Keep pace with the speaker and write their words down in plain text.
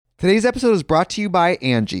Today's episode is brought to you by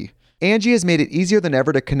Angie. Angie has made it easier than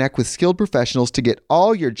ever to connect with skilled professionals to get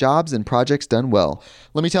all your jobs and projects done well.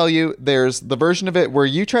 Let me tell you, there's the version of it where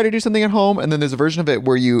you try to do something at home, and then there's a version of it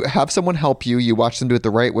where you have someone help you, you watch them do it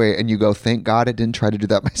the right way, and you go, thank God I didn't try to do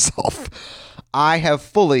that myself. I have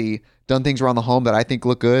fully done things around the home that I think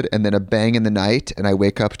look good, and then a bang in the night, and I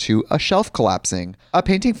wake up to a shelf collapsing, a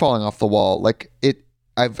painting falling off the wall.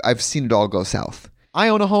 I've seen it all go south. I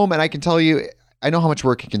own a home, and I can tell you, I know how much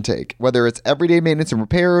work it can take. Whether it's everyday maintenance and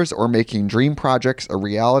repairs or making dream projects a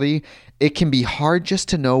reality, it can be hard just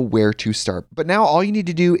to know where to start. But now all you need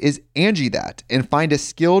to do is Angie that and find a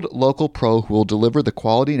skilled local pro who will deliver the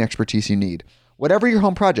quality and expertise you need. Whatever your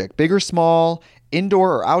home project, big or small,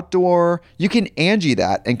 indoor or outdoor, you can Angie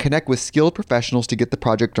that and connect with skilled professionals to get the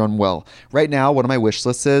project done well. Right now, one of my wish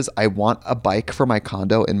lists is I want a bike for my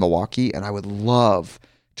condo in Milwaukee, and I would love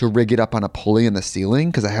to rig it up on a pulley in the ceiling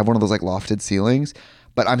because I have one of those like lofted ceilings,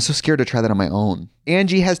 but I'm so scared to try that on my own.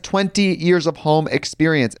 Angie has 20 years of home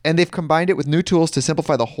experience, and they've combined it with new tools to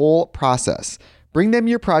simplify the whole process. Bring them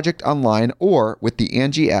your project online or with the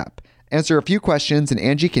Angie app. Answer a few questions and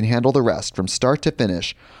Angie can handle the rest from start to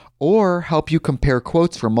finish, or help you compare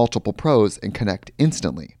quotes from multiple pros and connect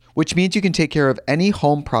instantly, which means you can take care of any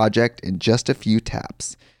home project in just a few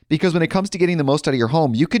taps. Because when it comes to getting the most out of your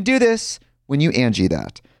home, you can do this when you Angie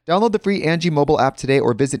that. Download the free Angie mobile app today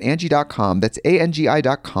or visit Angie.com. That's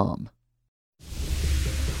ANGI.com.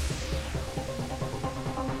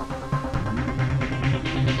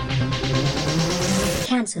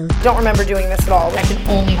 Cancelled. Don't remember doing this at all. I can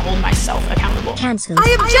only hold myself accountable. Cancelled. I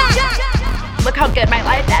object! Look how good my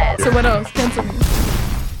life is. So what else? Cancel me.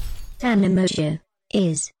 Tana Moshe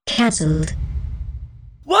is cancelled.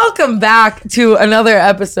 Welcome back to another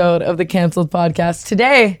episode of the Cancelled Podcast.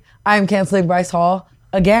 Today, I'm canceling Bryce Hall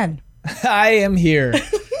again. I am here.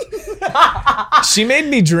 She made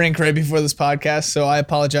me drink right before this podcast, so I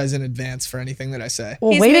apologize in advance for anything that I say.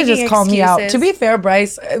 Well, way to just call me out. To be fair,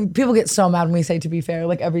 Bryce, people get so mad when we say to be fair,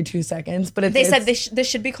 like every 2 seconds. But they said this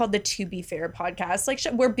should be called the To Be Fair podcast. Like,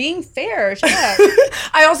 we're being fair. Shut up.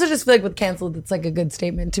 I also just feel like with canceled, it's like a good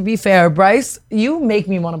statement. To be fair, Bryce, you make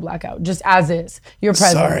me want to black out just as is. You're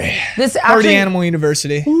present. Sorry. This Party Animal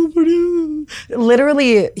University.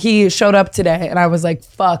 Literally, he showed up today, and I was like,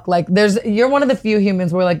 "Fuck!" Like, you're one of the few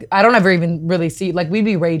humans where like I don't ever even really see. Like, we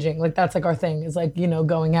be raging. Like, that's like our thing. Is like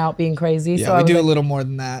going out, being crazy. Yeah, so we do a little more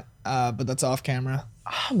than that, but that's off camera.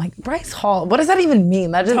 Oh my, Bryce Hall. What does that even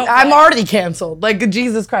mean? I'm already canceled. Like,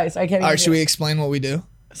 Jesus Christ, I can't. All right, should we explain what we do?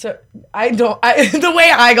 So the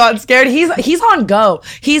way I got scared, he's on go.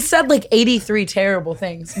 He said like 83 terrible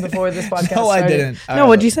things before this podcast No, started. I didn't. No,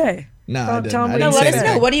 what'd you say? No, I didn't. Let us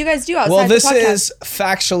know. What do you guys do outside Well, this the podcast? is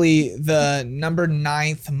factually the number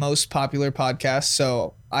 9th most popular podcast,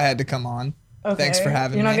 so I had to come on. Okay. Thanks for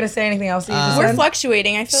having me. You're not gonna say anything else. We're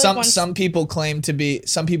fluctuating. I feel like some people claim to be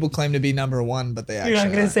number 1, but they actually You're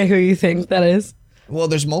not gonna are. say who you think that is. Well,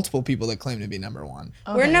 there's multiple people that claim to be number 1.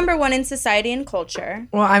 Okay. We're number 1 in society and culture.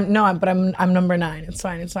 Well, I'm number 9. It's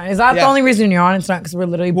fine. Is that the only reason you're on? It's not because we're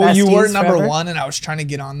literally besties. Well, you were number forever. 1, and I was trying to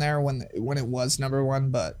get on there when it was number 1,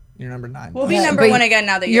 but you're number 9. We'll be number 1 again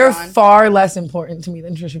now that you're on. far less important to me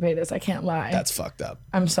than Trisha Paytas. I can't lie. That's fucked up.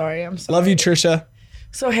 I'm sorry. Love you, Trisha.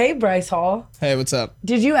 So hey, Bryce Hall. Hey, what's up?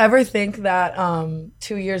 Did you ever think that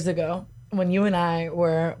 2 years ago, when you and I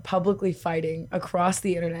were publicly fighting across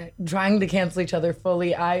the internet, trying to cancel each other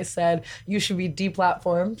fully, I said you should be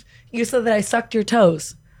deplatformed? You said that I sucked your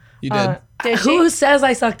toes. You did. Did she? Who says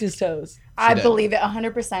I sucked his toes? I did. believe it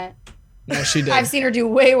 100%. No, she did. I've seen her do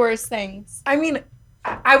way worse things. I mean,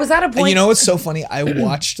 I was at a point. And you know what's so funny? I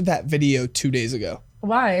watched that video 2 days ago.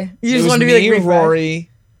 Why? You It just was wanted to me, be like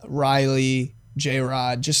Rory, Riley,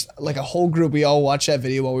 J-Rod, just like a whole group. We all watched that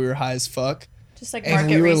video while we were high as fuck. Just like And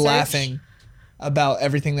market we were research. laughing about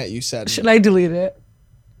everything that you said. Should I delete it?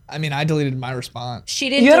 I mean, I deleted my response. She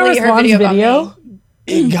didn't You had a delete her response video, video? about me.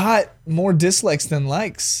 It got more dislikes than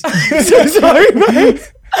likes. I'm so sorry,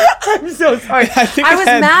 Bryce. I'm so sorry. I was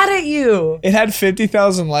mad at you. It had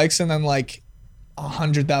 50,000 likes and then like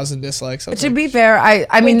 100,000 dislikes. To be fair,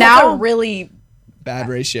 I mean That's now a really bad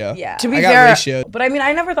ratio. yeah. to be I got fair, ratioed. but I mean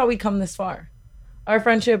I never thought we'd come this far. Our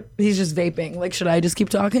friendship, he's just vaping. Like, should I just keep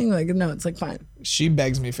talking? Like, no, it's like fine. She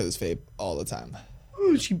begs me for this vape all the time.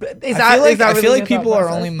 Ooh, I feel like people are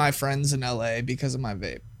only my friends in LA because of my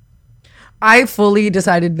vape. I fully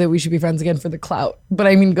decided that we should be friends again for the clout, but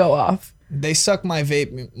I mean, go off. They suck my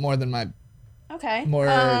vape more than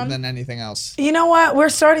than anything else. You know what? We're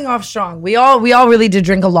starting off strong. We all really did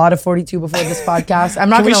drink a lot of 42 before this podcast. I'm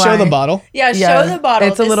not Can we gonna show lie. the bottle? Yeah, show the bottle.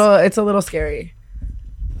 It's a little scary.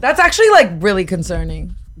 That's actually like really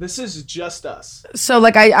concerning. This is just us. So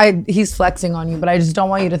like he's flexing on you, but I just don't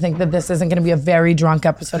want you to think that this isn't going to be a very drunk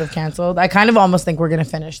episode of Canceled. I kind of almost think we're going to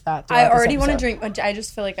finish that. I already want to drink, but I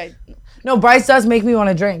just feel like No, Bryce does make me want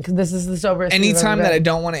to drink. This is the soberest. Anytime that I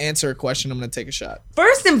don't want to answer a question, I'm going to take a shot.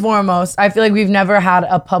 First and foremost, I feel like we've never had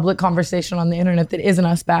a public conversation on the internet that isn't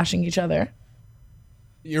us bashing each other.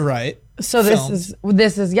 You're right. So this is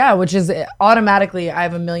which is automatically I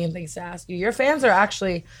have a million things to ask you. Your fans are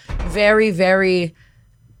actually very, very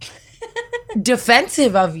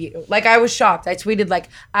defensive of you. Like I was shocked. I tweeted like,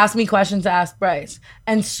 ask me questions to ask Bryce.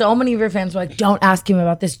 And so many of your fans were like, don't ask him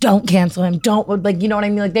about this. Don't cancel him. Don't like, you know what I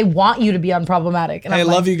mean? Like they want you to be unproblematic. And I I'm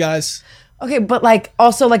love like, you guys. Okay, but like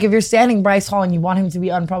also like if you're standing Bryce Hall and you want him to be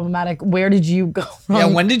unproblematic, where did you go wrong? Yeah,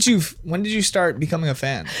 when did you start becoming a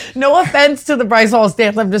fan? No offense to the Bryce Hall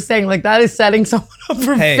stance. I'm just saying like that is setting someone up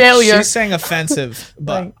for failure. She's saying offensive,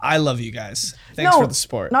 but Like- I love you guys. Thanks for the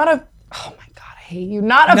support. Oh my God, I hate you.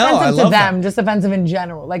 Not No, I offensive to love them, that. just offensive in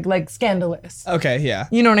general. Like scandalous. Okay, yeah.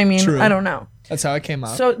 You know what I mean? True. I don't know. That's how it came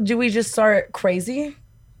up. So do we just start crazy?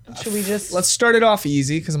 Should we just Let's start it off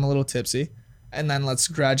easy because I'm a little tipsy, and then let's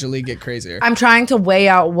gradually get crazier. I'm trying to weigh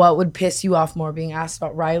out what would piss you off more, being asked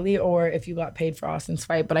about Riley or if you got paid for Austin's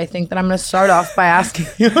fight. But I think that I'm going to start off by asking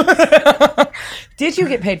you, did you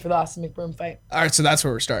get paid for the Austin McBroom fight? All right, so that's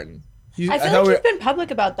where we're starting. I feel like you've been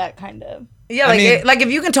public about that kind of. Yeah, I like, mean- like if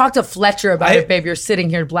you can talk to Fletcher about it, babe, you're sitting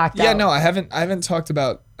here blacked out. Yeah, no, I haven't talked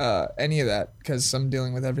about any of that because I'm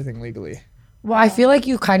dealing with everything legally. Well, I feel like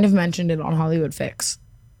you kind of mentioned it on Hollywood Fix.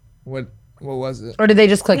 What was it? Or did they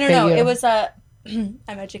just clickbait No, you? it was a. I'm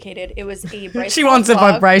educated. It was a Bryce. She wants it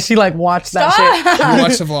vlog. on Bryce. She like watched that shit. You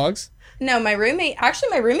watch the vlogs? No, my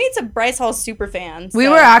roommate's a Bryce Hall super fan. We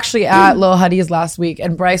so- were actually at Lil Huddy's last week,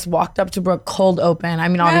 and Bryce walked up to Brooke cold open. I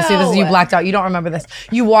mean, obviously, this is you No. blacked out. You don't remember this.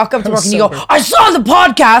 You walk up to Brooke and you go, sober. I saw the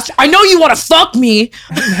podcast. I know you want to fuck me.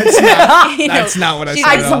 That's not what I she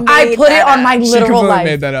said. was at all. I put it on my She literal completely life.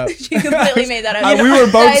 made that up. She completely made that up. We were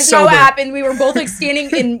both That is not what sober. happened. We were both like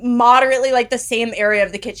standing in moderately like the same area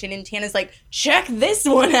of the kitchen, and Tana's like, check this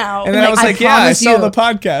one out. And then I was I like, yeah, I promise saw you. the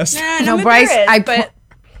podcast. Nah, No, no, Bryce, Bryce. I But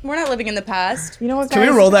we're not living in the past. You know what, Can we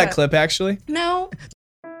guys? roll that clip actually? No.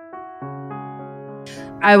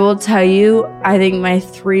 I will tell you, I think my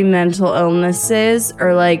 3 mental illnesses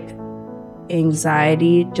are like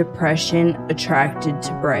anxiety, depression, attracted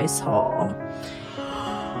to Bryce Hall.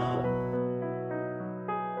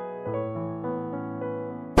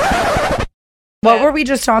 What were we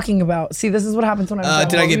just talking about? See, this is what happens when I'm drunk.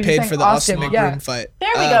 Did I What were get we just paid saying? for the Austin McBroom yeah. fight? There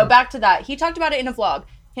we go. Back to that. He talked about it in a vlog.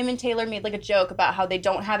 Him and Taylor made like a joke about how they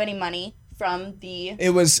don't have any money from the. It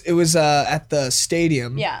was at the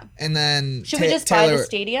stadium. Yeah. And then Should we just buy Taylor, the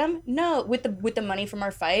stadium? No, with the money from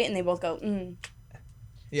our fight, and they both go.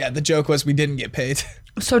 Yeah, the joke was we didn't get paid.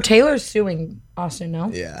 So Taylor's suing Austin, no?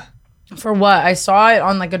 Yeah. For what? I saw it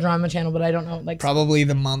on like a drama channel, but I don't know. Like, Probably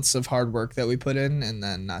the months of hard work that we put in and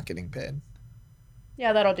then not getting paid.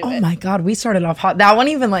 Yeah, that'll do oh it. my God, we started off hot. That one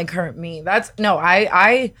even like hurt me. That's no,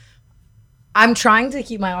 I'm trying to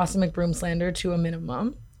keep my Austin McBroom slander to a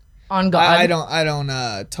minimum. On God, I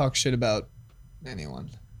don't talk shit about anyone.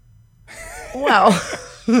 Well,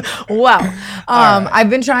 I've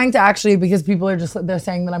been trying to actually, because people are just, they're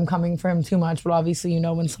saying that I'm coming for him too much, but obviously, you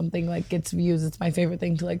know, when something like gets views, it's my favorite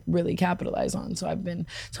thing to like really capitalize on. So I've been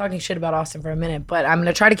talking shit about Austin for a minute, but I'm going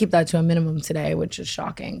to try to keep that to a minimum today, which is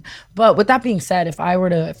shocking. But with that being said, if I were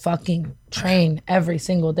to fucking train every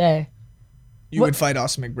single day, You would fight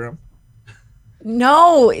Austin McBroom.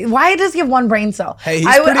 no, why does he have one brain cell? Hey,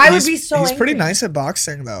 I would be so He's pretty angry. nice at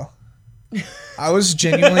boxing though. I was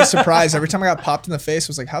genuinely surprised. Every time I got popped in the face, I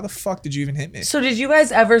was like, how the fuck did you even hit me? So did you guys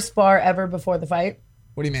ever spar ever before the fight?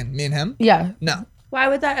 What do you mean? Me and him? Yeah. No. Why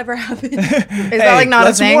would that ever happen? Is that like not a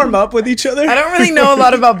let's thing? warm up with each other. I don't really know a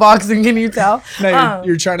lot about boxing, can you tell? No,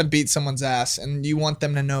 you're trying to beat someone's ass and you want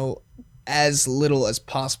them to know as little as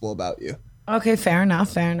possible about you. Okay, fair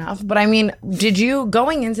enough. But I mean, did you,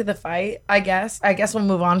 going into the fight, I guess we'll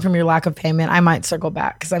move on from your lack of payment. I might circle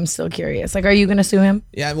back because I'm still curious. Like, are you going to sue him?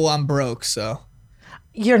 Yeah, well, I'm broke, so.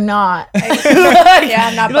 You're not. Yeah,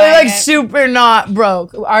 I'm not You're buying like it. super not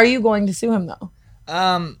broke. Are you going to sue him though?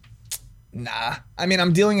 Nah. I mean,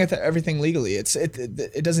 I'm dealing with everything legally.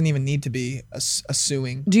 It doesn't even need to be a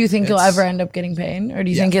suing. Do you think you'll It's- ever end up getting paid? Or do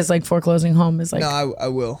you Yeah. think his like foreclosing home is like, No, I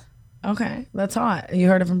will. okay, that's hot. You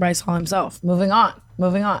heard it from Bryce Hall himself. Moving on.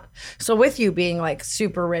 So with you being like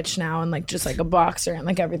super rich now and like just like a boxer and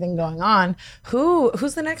like everything going on,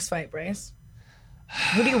 who's the next fight, Bryce?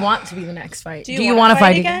 Who do you want to be the next fight? Do you want wanna to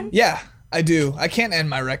fight again? Yeah, I do. I can't end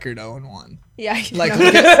my record 0-1. Yeah. Like, no,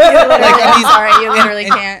 like, I'm sorry, you literally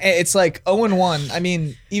can't. It's like 0-1. I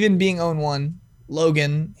mean, even being 0-1,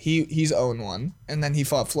 Logan, he's owned one, and then he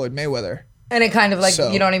fought Floyd Mayweather. And it kind of like,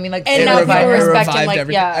 So- you know what I mean? Like, And it now revived people him. respect him, revived like,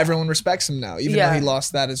 everything. yeah. Everyone respects him now, even Yeah. though he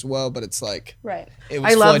lost that as well. But it's like Right. it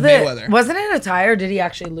was I love Floyd that. Mayweather. Wasn't it a tie or did he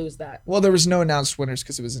actually lose that? Well, there was no announced winners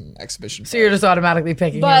because it was an exhibition. So you're just automatically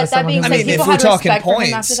picking him But as that someone being who's I said, mean, people if we're had talking respect for him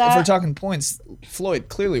points, after if that. we're talking points, Floyd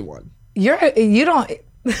clearly won. you don't.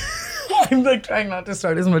 I'm like trying not to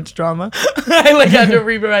start as much drama. I like had to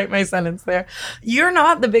rewrite my sentence there. You're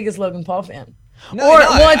not the biggest Logan Paul fan. No, Or no,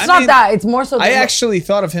 well, it's I not mean, that. It's more so. I that- actually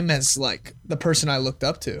thought of him as like the person I looked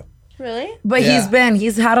up to. Really? But Yeah.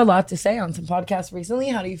 he's had a lot to say on some podcasts recently.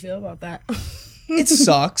 How do you feel about that? It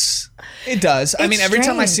sucks. It does. I It's mean, every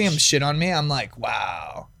time I see strange. him shit on me, I'm like,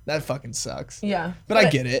 wow, that fucking sucks. Yeah, But I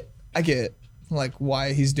get it. I get like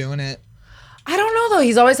why he's doing it. I don't know though.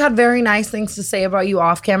 He's always had very nice things to say about you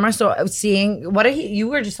off camera. So seeing what you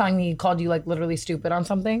were just telling me, he called you like literally stupid on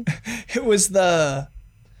something.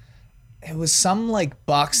 It was some like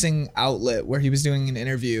boxing outlet where he was doing an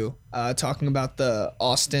interview talking about the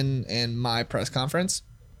Austin and my press conference.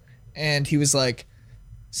 And he was like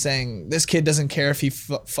saying, this kid doesn't care if he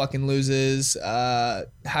fucking loses.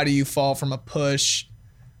 How do you fall from a push?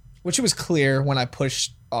 Which it was clear when I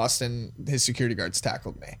pushed Austin, his security guards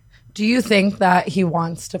tackled me. Do you think that he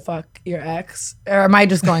wants to fuck your ex, or am I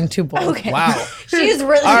just going too bold? Okay. Wow. She's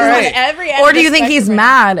really All on right. every end Or of do you the think he's spectrum.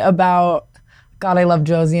 mad about? God, I love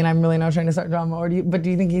Josie, and I'm really not trying to start drama. Or do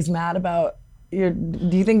you think he's mad about your?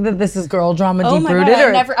 Do you think that this is girl drama Oh deep my rooted?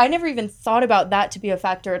 God, Or I never even thought about that to be a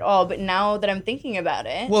factor at all. But now that I'm thinking about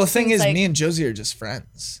it, Well, the thing seems is, like- me and Josie are just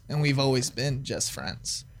friends. And we've always been just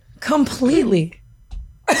friends. completely?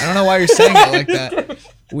 I don't know why you're saying it like that.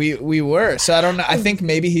 We were. So I don't know. I think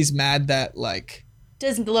maybe he's mad that like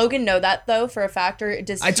does Logan know that though for a fact, or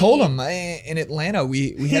does I told him in Atlanta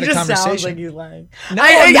we He had a just conversation. sounds like he's lying. No, I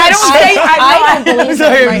I'm don't not say. I don't believe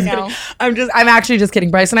sorry, him right I'm now. kidding. I'm actually just kidding.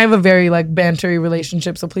 Bryce and I have a very like bantery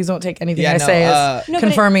relationship, so please don't take anything Yeah, I no, say as No, but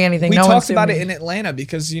confirming anything. We no talked one's about suing it me. in Atlanta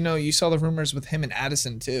because you saw the rumors with him and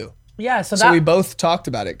Addison too. Yeah, so So that we both talked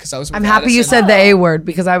about it because I was. With I'm happy you Addison. said the A word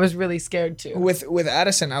because I was really scared too. With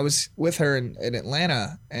Addison. I was with her in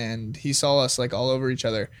Atlanta, and he saw us like all over each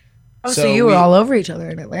other. Oh, so you were all over each other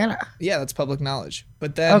in Atlanta. Yeah, that's public knowledge.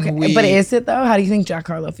 But then Okay, but is it though? How do you think Jack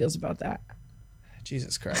Harlow feels about that?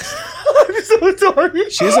 Jesus Christ, I'm so sorry.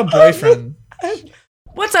 she has a boyfriend.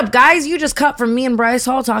 What's up, guys? You just cut from me and Bryce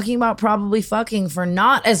Hall talking about probably fucking for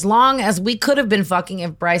not as long as we could have been fucking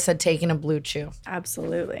if Bryce had taken a Blue Chew.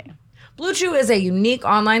 Absolutely. Blue Chew is a unique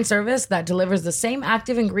online service that delivers the same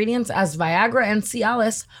active ingredients as Viagra and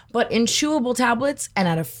Cialis, but in chewable tablets and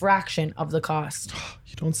at a fraction of the cost.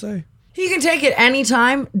 You don't say. You can take it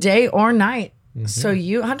anytime, day or night. So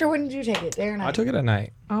Hunter, when did you take it? Day or night? I took it at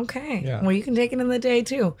night. Okay. Yeah. Well, you can take it in the day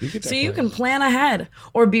too. So you definitely. can plan ahead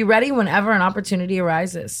or be ready whenever an opportunity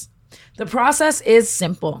arises. The process is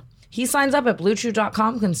simple. He signs up at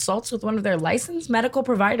BlueChew.com, consults with one of their licensed medical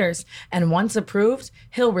providers, and once approved,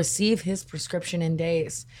 he'll receive his prescription in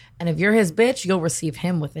days. And if you're his bitch, you'll receive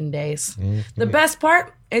him within days. The best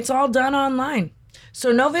part, it's all done online.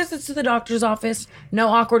 So no visits to the doctor's office, no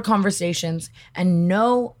awkward conversations, and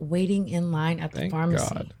no waiting in line at the Thank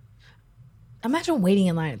pharmacy. God. Imagine waiting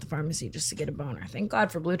in line at the pharmacy just to get a boner. Thank God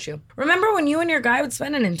for Blue Chew. Remember when you and your guy would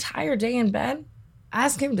spend an entire day in bed?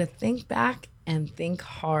 Ask him to think back and think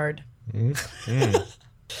hard.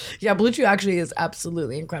 Yeah, Blue Chew actually is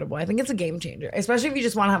absolutely incredible. I think it's a game changer, especially if you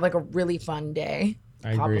just want to have like a really fun day.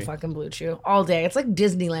 I Pop agree. a fucking Blue Chew all day. It's like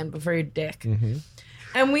Disneyland but for your dick.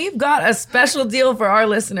 And we've got a special deal for our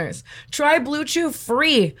listeners. Try Blue Chew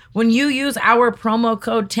free when you use our promo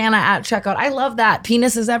code Tana at checkout. I love that.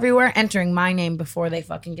 Penises everywhere entering my name before they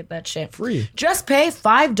fucking get that shit. Free. Just pay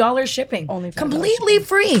 $5 shipping. Only $5 completely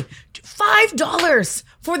free. $5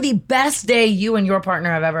 for the best day you and your partner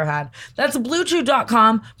have ever had. That's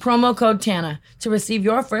BlueChew.com, promo code Tana to receive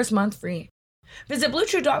your first month free. Visit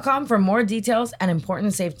BlueChew.com for more details and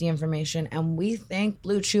important safety information. And we thank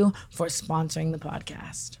Blue Chew for sponsoring the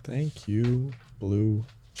podcast. Thank you, Blue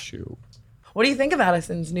Chew. What do you think of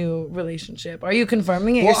Addison's new relationship? Are you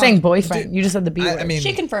confirming it? You're Well, saying boyfriend. dude, You just said the B word. I mean,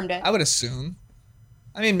 She confirmed it. I would assume.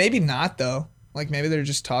 I mean, maybe not though. Like maybe they're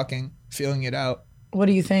just talking, feeling it out. What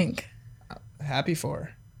do you think? Happy for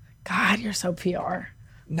her. God, you're so PR.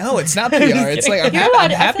 No, it's not PR. It's like I'm You're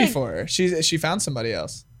allowed happy to- I feel for her. She found somebody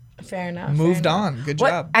else. Fair enough. moved fair enough. on. Good What-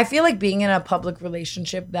 job. I feel like being in a public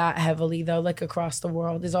relationship that heavily though, like across the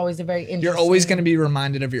world, is always a very interesting. You're always going to be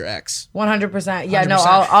reminded of your ex. 100%. Yeah, no,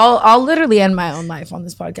 100%. I'll literally end my own life on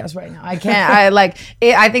this podcast right now. I can't. I like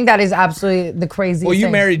it. I think that is absolutely the craziest. Well, you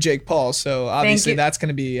thing. married Jake Paul, so obviously you. that's going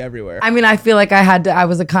to be everywhere. I mean, I feel like I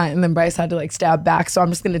was a cunt, and then Bryce had to like stab back. So I'm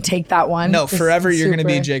just gonna take that one. No, Just forever you're going to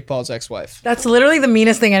be super- Jake Paul's ex-wife. That's literally the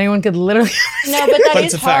meanest thing anyone could literally. No, but that But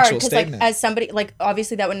is it's a hard factual because, like, statement. as somebody, like,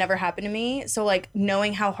 obviously that would never happen to me. So, like,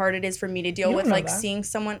 knowing how hard it is for me to deal You with, don't know like, that. seeing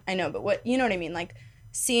someone, I know, but what, you know what I mean? Like,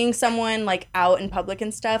 seeing someone, like, out in public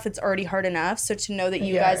and stuff, it's already hard enough. So to know that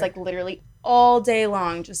you Yeah. guys, like, literally all day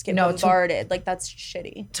long just get No, to- bombarded, like, that's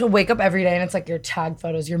shitty. To wake up every day and it's like your tag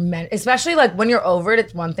photos, your men, especially like when you're over it,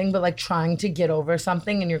 it's one thing, but like trying to get over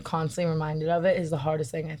something and you're constantly reminded of it is the hardest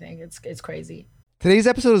thing. I think it's crazy. Today's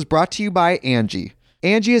episode is brought to you by Angie.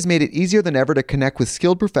 Angie has made it easier than ever to connect with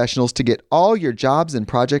skilled professionals to get all your jobs and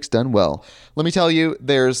projects done well. Let me tell you,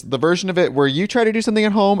 there's the version of it where you try to do something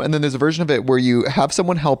at home, and then there's a version of it where you have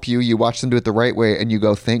someone help you, you watch them do it the right way, and you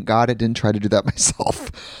go, thank God I didn't try to do that myself.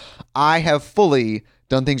 I have fully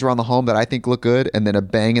done things around the home that I think look good, and then a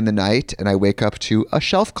bang in the night, and I wake up to a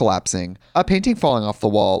shelf collapsing, a painting falling off the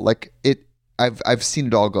wall. Like I've seen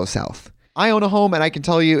it all go south. I own a home, and I can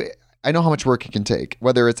tell you, I know how much work it can take.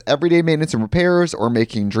 Whether it's everyday maintenance and repairs or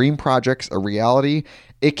making dream projects a reality,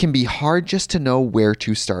 it can be hard just to know where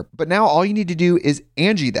to start. But now all you need to do is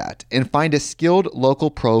Angie that and find a skilled local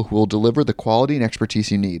pro who will deliver the quality and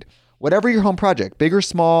expertise you need. Whatever your home project, big or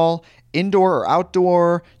small, indoor or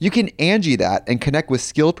outdoor, you can Angie that and connect with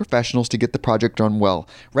skilled professionals to get the project done well.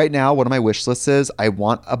 Right now, one of my wish lists is I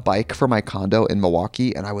want a bike for my condo in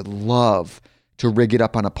Milwaukee, and I would love to rig it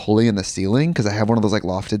up on a pulley in the ceiling because I have one of those like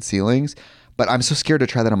lofted ceilings, but I'm so scared to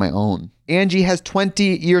try that on my own. Angie has 20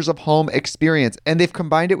 years of home experience, and they've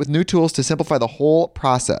combined it with new tools to simplify the whole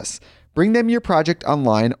process. Bring them your project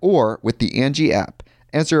online or with the Angie app.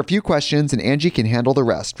 Answer a few questions and Angie can handle the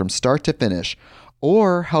rest from start to finish,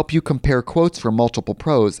 or help you compare quotes from multiple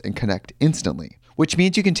pros and connect instantly, which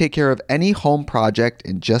means you can take care of any home project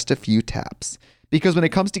in just a few taps. Because when it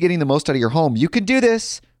comes to getting the most out of your home, you can do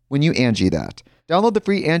this when you Angie that. Download the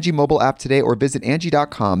free Angie mobile app today or visit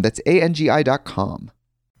Angie.com. That's ANGI.com.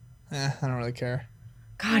 I don't really care.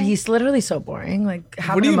 God, he's literally so boring. Like,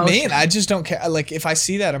 have What do an you emotion. mean? I just don't care. Like, if I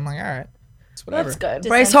see that, I'm like, all right, it's whatever. That's good.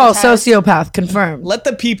 Bryce Hall, Desensitized. sociopath, confirmed. Let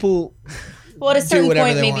the people. Well, at a certain whatever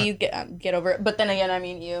point, they maybe want. you get over it. But then again, I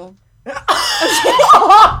mean, you.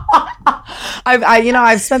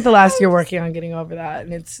 I've spent the last year working on getting over that,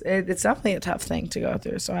 and it's definitely a tough thing to go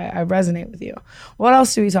through. So I resonate with you. What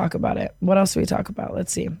else do we talk about?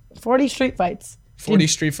 Let's see. 40 street fights. 40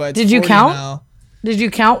 street fights. Did you 40 count? now. Did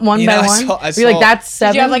you count one You by know, I one? saw- I Were you like, saw- that's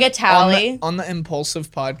seven? Did you have like a On tally? the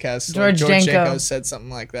Impulsive podcast, George George Janko. Janko said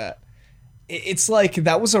something like that. It's like,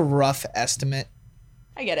 that was a rough estimate.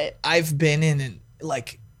 I get it. I've been in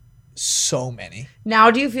like so many.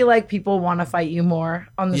 Now, do you feel like people want to fight you more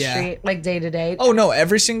on the Yeah. street, like day to day? Oh no,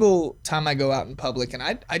 every single time I go out in public, and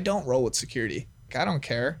I don't roll with security. Like, I don't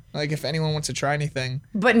care. Like, if anyone wants to try anything.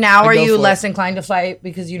 But now, I are go you for less it. inclined to fight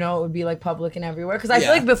because you know it would be like public and everywhere? Because I feel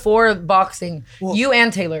Yeah. like before boxing, Well- you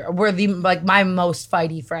and Taylor were the like my most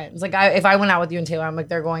fighty friends. Like if I went out with you and Taylor, I'm like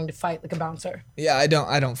they're going to fight like a bouncer Yeah, I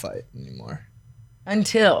don't fight anymore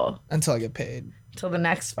until until I get paid. the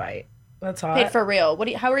next fight. That's hot. Paid for real.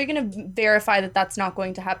 How are you going to verify that that's not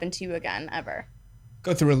going to happen to you again ever?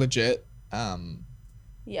 Go through a legit.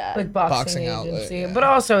 Yeah. like boxing, boxing outlet, agency, yeah. but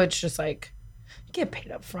also it's just like get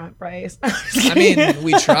paid up front, Bryce. I mean,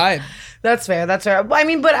 we tried, That's fair. But I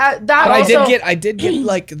mean, that but also, I did get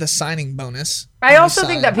like the signing bonus. I also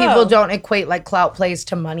think that Sign. people Oh. don't equate like clout plays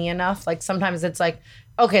to money enough. Like sometimes it's like,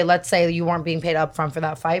 okay, let's say you weren't being paid up front for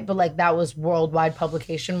that fight, but like that was worldwide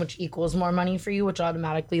publication, which equals more money for you, which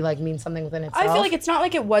automatically like means something within itself. I feel like it's not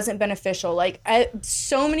like it wasn't beneficial. Like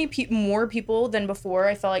so many more people than before,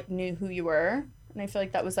 I felt like knew who you were, and I feel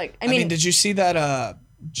like that was like. I mean, did you see that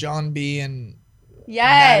John B and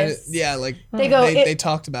yes, yeah, like They go- they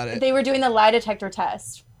talked about it. they were doing the lie detector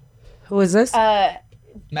test. Who is this?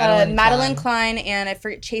 Madeline Klein and I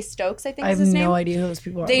forget Chase Stokes, I think I is have his name. no idea who those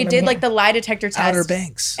people are. They but I'm did like here. the lie detector test. Outer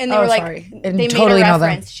Banks. And they Oh, were like, sorry. And they totally made a know them.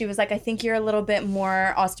 reference. She was like, I think you're a little bit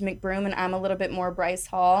more Austin McBroom and I'm a little bit more Bryce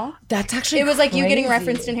Hall. That's actually It was like you getting crazy.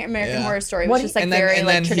 referenced in American Yeah. Horror Story, What which do is like and very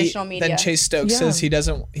like he- traditional media. Then Chase Stokes Yeah. says he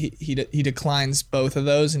doesn't. He declines both of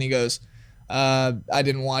those, and he goes, "I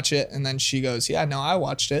didn't watch it." And then she goes, "Yeah, no, I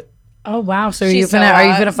watched it." Oh wow! So She's so are you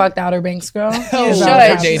hot. gonna fuck the Outer Banks girl? Oh, Is that should. what's they're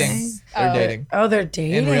happening? dating. They're dating Oh, they're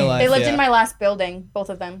dating. in real life. They lived yeah. in my last building, both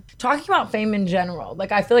of them. Talking about fame in general,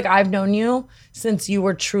 like I feel like I've known you since you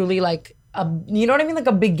were truly like you know what I mean? Like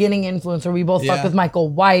a beginning influencer. We both fucked Yeah. with Michael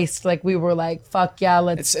Weiss. Like we were like, fuck yeah,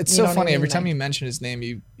 let's. It's you so know what I funny. mean? Every time Like- you mention his name,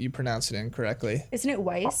 you pronounce it incorrectly. Isn't it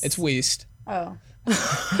Weiss? It's Weist. Oh.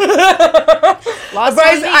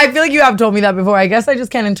 Bryce, I feel like you have told me that before. I guess I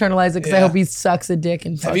just can't internalize it because I Yeah. hope he sucks a dick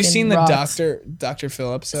and Have you fucking seen the rots. Dr.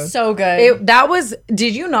 Phil episode? So good. That was.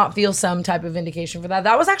 Did you not feel some type of indication for that?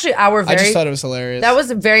 That was actually our I very. just thought it was hilarious. That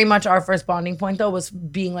was very much our first bonding point, though, was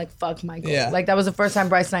being like, fuck Michael. Yeah. Like, that was the first time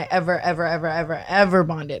Bryce and I ever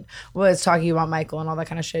bonded, was talking about Michael and all that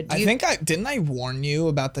kind of shit. Didn't I warn you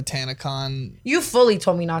about the TanaCon You fully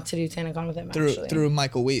told me not to do TanaCon with him, actually. through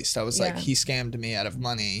Michael Weist? I was like, Yeah. he scammed me out of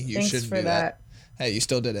money. You Thanks shouldn't for do that. Hey, you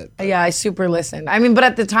still did it. Yeah, I super listened. I mean, but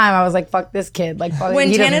at the time, I was like, fuck this kid. Like, fuck, When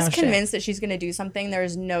he doesn't Tana's know shit. convinced that she's going to do something, there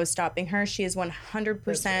is no stopping her. She is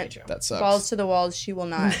 100% That sucks. balls to the walls. She will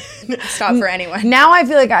not stop for anyone. Now I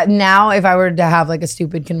feel like now if I were to have like a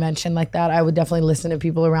stupid convention like that, I would definitely listen to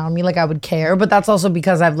people around me. Like I would care, but that's also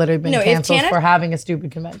because I've literally been No, if canceled Tana- for having a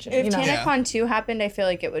stupid convention. If you know? TanaCon 2 happened, I feel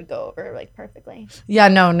like it would go over like perfectly. Yeah,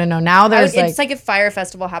 no. Now there's It's like if Fire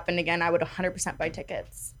Festival happened again, I would 100% buy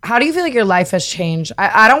tickets. how do you feel like your life has changed?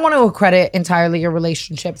 I don't want to accredit entirely your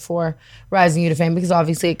relationship for rising you to fame because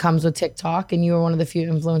obviously it comes with TikTok and you were one of the few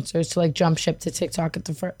influencers to like jump ship to TikTok at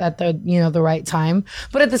the right time.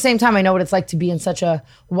 But at the same time, I know what it's like to be in such a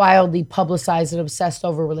wildly publicized and obsessed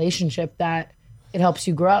over relationship that it helps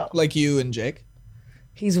you grow. Like you and Jake.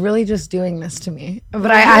 He's really just doing this to me.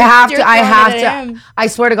 But I have You're to, I throwing have it to, at him. I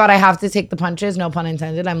swear to God, I have to take the punches. No pun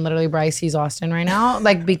intended. I'm literally Bryce. He's Austin right now.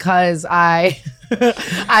 Like, because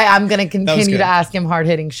I'm going to continue good. to ask him hard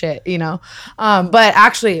hitting shit, you know? But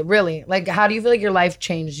actually, really, like, how do you feel like your life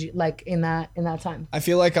changed, like, in that time? I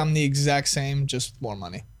feel like I'm the exact same, just more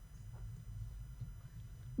money.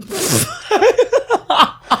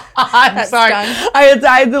 I'm That's sorry. done. I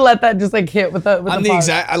had to let that just like hit with the I'm the pause.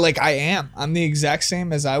 exact. I am. I'm the exact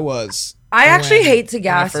same as I was. I actually when- hate to when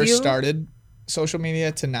gas I first you. started social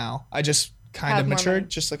media to now. I just kind Have of more matured money.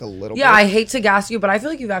 just like a little Yeah, bit. I hate to gas you, but I feel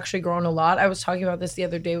like you've actually grown a lot. I was talking about this the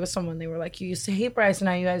other day with someone. They were like, you used to hate Bryce and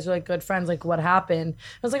now you guys are like good friends. Like, what happened?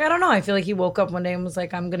 I was like, I don't know. I feel like he woke up one day and was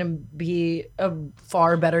like, I'm going to be a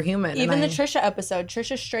far better human. Even And the Trisha episode,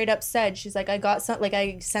 Trisha straight up said, she's like,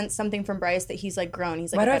 I sent something from Bryce that he's like grown.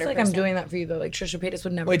 He's like Why a do I better feel like person. I'm doing that for you though? Like Trisha Paytas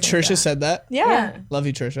would never. Wait, think Trisha that. said that? Yeah. Love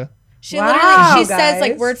you, Trisha. She Wow, literally, she says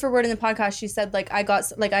like guys. word for word in the podcast, she said like, I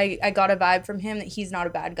got a vibe from him that he's not a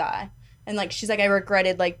bad guy. And like, she's like, I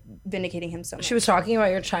regretted like vindicating him so much. She was talking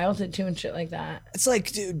about your childhood too and shit like that. It's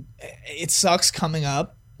like, dude, it sucks coming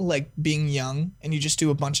up, like being young, and you just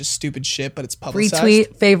do a bunch of stupid shit, but it's publicized.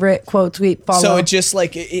 Retweet, favorite, quote, tweet, follow. So it just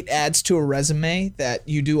like it adds to a resume that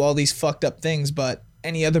you do all these fucked up things, but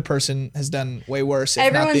any other person has done way worse, if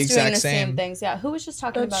Everyone's not the exact doing the same. same things. Yeah. Who was just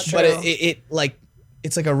talking about That's But that? it like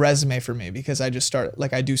it's like a resume for me because I just start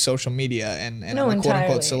like I do social media and No, I'm a quote entirely.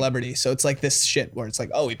 unquote celebrity. So it's like this shit where it's like,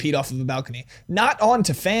 oh, he peed off of a balcony. Not on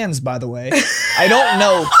to fans, by the way. I don't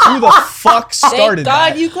know who the fuck started Thank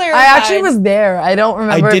God that. you clarified. I actually was there. I don't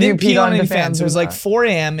remember I if you didn't peed pee on on any the fans. It was like 4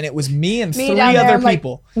 a.m. and it was me and three down there, other I'm like-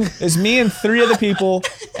 people. It was me and 3 other people,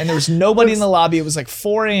 and there was nobody in the lobby. It was like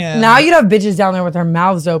 4 a.m. Now you'd have bitches down there with their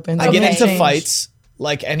mouths open. I get Something into changed. fights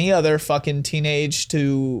like any other fucking teenage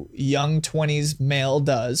to young 20s male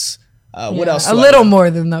does. What Yeah, else? A do I little do? more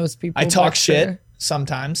than those people. I talk but shit sure.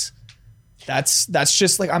 sometimes. That's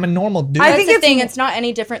just like I'm a normal dude. I That's think the it's thing. m- It's not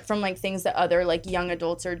any different from like things that other like young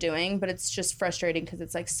adults are doing, but it's just frustrating because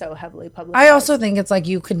it's like so heavily publicized. I also think it's like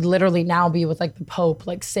you could literally now be with like the Pope,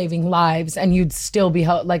 like saving lives, and you'd still be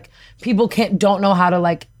held. Like people don't know how to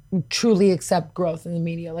like truly accept growth in the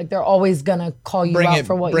media. Like they're always gonna call you out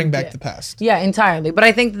for what bring you back did. the past. Yeah, entirely. But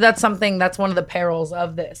I think that's one of the perils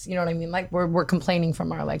of this. You know what I mean? Like we're complaining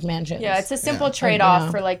from our like mansions. Yeah, it's a simple trade off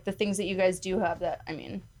know. for like the things that you guys do have that I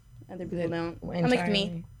mean other people don't. I'm like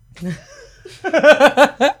me.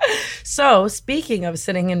 So speaking of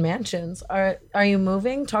sitting in mansions, are you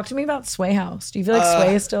moving? Talk to me about Sway House. Do you feel like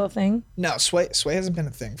Sway is still a thing? No, Sway hasn't been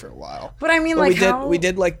a thing for a while. But I mean, But like we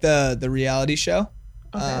did like the reality show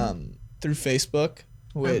through Facebook,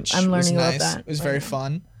 which I'm was learning about nice. that It was right very now.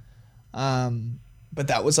 fun. But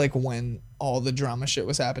that was like when all the drama shit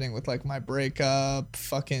was happening with like my breakup,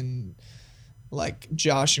 fucking like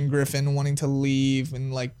Josh and Griffin wanting to leave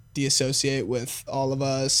and like deassociate with all of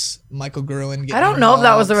us. Michael Gruen getting I don't know if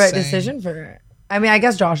that was the right involved, saying- decision for her. I mean, I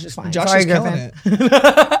guess Josh is fine. Josh Sorry, is killing Griffin.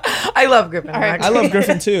 it. I love Griffin. right. I love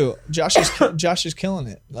Griffin too. Josh is killing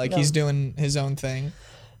it. Like he's doing his own thing.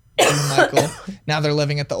 And Michael. Now they're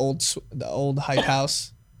living at the old hype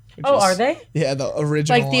house. Oh, are they? Yeah, the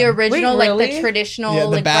original. Like the one. original, Wait, like really? the traditional, Yeah, the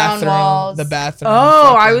like brown bathroom. walls. The bathroom.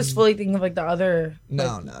 Oh, I fucking- was fully thinking of like the other. No,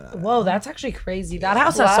 like, no. Whoa, that's actually crazy. That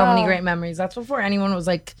house has so many Wow. great memories. That's before anyone was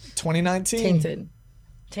like 2019.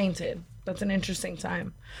 tainted. That's an interesting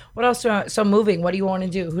time. What else? So moving. What do you want to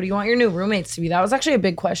do? Who do you want your new roommates to be? That was actually a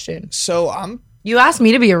big question. So You asked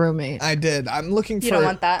me to be a roommate. I did. I'm looking for. You don't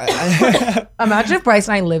want that. Imagine if Bryce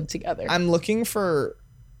and I lived together. I'm looking for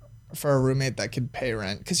a roommate that could pay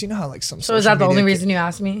rent, because you know how like some. So is that the only reason you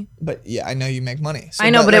asked me? But yeah, I know you make money. So, I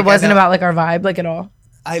know, but like, it wasn't know- about like our vibe, like at all.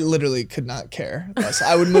 I literally could not care less.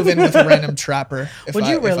 I would move in with a random trapper. Would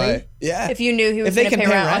you really? Yeah. If you knew he was If they going to can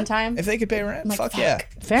pay pay rent on time. If they could pay rent, fuck yeah.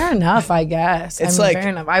 Fair enough, I guess. It's I mean, like fair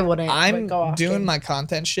enough. I wouldn't. but I'm go off, doing dude. my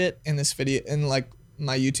content shit in this video, in like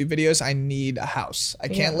my YouTube videos. I need a house. I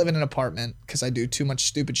can't Yeah. live in an apartment because I do too much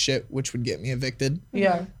stupid shit, which would get me evicted.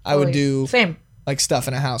 Yeah, I would fully. do same. like stuff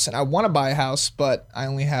in a house, and I want to buy a house, but I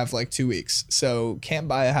only have like 2 weeks, so can't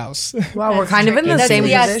buy a house. Well, we're kind of in the That's, same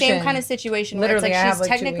yeah, position. same kind of situation Literally, where I it's have, like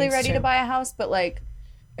like, she's 2 technically weeks, ready too. to buy a house, but like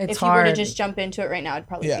It's if you were to hard. just jump into it right now, it'd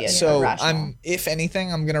probably Yeah, be so irrational. if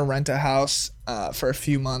anything, I'm gonna rent a house for a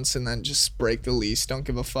few months and then just break the lease. Don't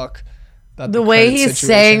give a fuck about The way credit he's situation.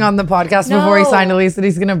 saying on the podcast before he No. signed a lease that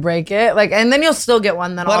he's gonna break it, like, and then you'll still get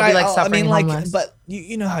one. Then I'll be like suffering homeless. but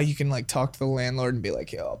you know how you can like talk to the landlord and be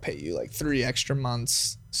like, yo, I'll pay you like 3 extra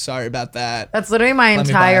months. Sorry about that. That's literally my Let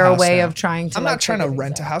me buy a entire house way now. of trying to. I'm like, not trying to figure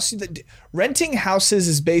rent a things out. house. Renting houses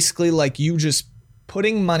is basically like you just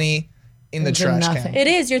putting money in the Into trash nothing. can. It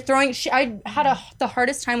is. You're throwing. I had the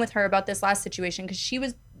hardest time with her about this last situation because she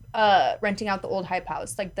was renting out the old hype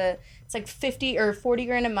house. It's like 50 or 40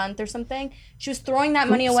 grand a month or something. She was throwing that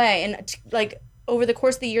money away, and like over the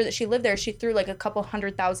course of the year that she lived there, she threw like a couple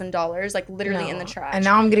 $100,000 like literally in the trash. And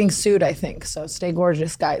now I'm getting sued, I think. So stay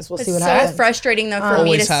gorgeous, guys. We'll see it's what so happens. frustrating though for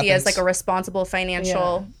me Always to see as happens. like a responsible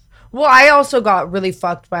financial. Well, I also got really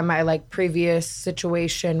fucked by my like previous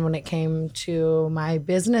situation when it came to my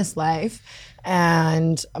business life,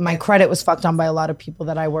 and my credit was fucked on by a lot of people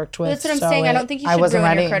that I worked with. That's what I'm so saying. I don't think you I should wasn't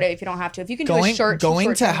ruin ready. your credit if you don't have to. If you can do a going short-term to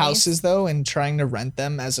lease. houses though and trying to rent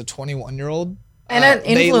them as a 21-year-old, And an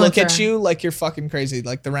they look at influencer. you like you're fucking crazy.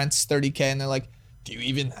 Like the rent's $30K, and they're like, "Do you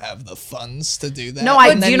even have the funds to do that?" No, I-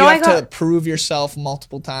 And then do you you know I have to got- prove yourself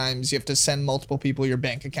multiple times. You have to send multiple people your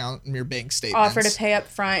bank account and your bank statements. Offer to pay up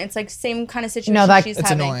front. It's like same kind of situation No, that- she's It's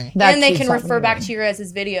having. annoying. That And they keeps can refer happening back to to your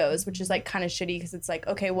guys' videos, which is like kind of shitty because it's like,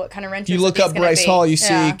 okay, what kind of rent You is look these up gonna Bryce be? Hall, you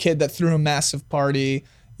see Yeah. a kid that threw a massive party.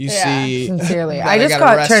 You Yeah. see, Sincerely, that I just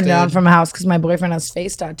got got turned down arrested. from a house because my boyfriend has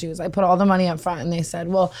face tattoos. I put all the money up front, and they said,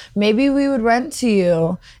 "Well, maybe we would rent to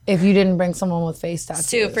you if you didn't bring someone with face tattoos."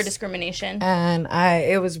 Sue for discrimination. And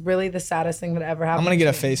it was really the saddest thing that ever happened. I'm gonna get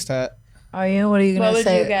a to me. face tat. Are you? What are you What gonna would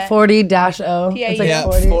say? you get? 40-0. It's like Yeah,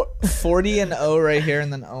 40. 40 and O right here,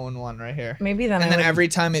 and then O and 1 right here. Maybe then. And I then would- every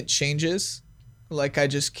time it changes, like I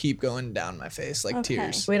just keep going down my face like Okay.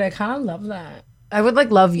 tears. Wait, I kind of love that. I would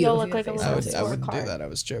like love you. You'll if look you like had a face little tattoos. I wouldn't do scorecard. that. I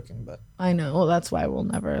was joking, but I know. Well, that's why we'll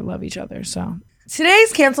never love each other. So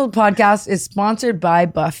today's canceled podcast is sponsored by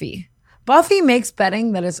Buffy. Buffy makes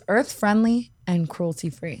bedding that is earth friendly and cruelty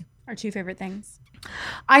free. Our 2 favorite things.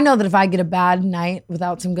 I know that if I get a bad night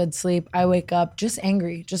without some good sleep, I wake up just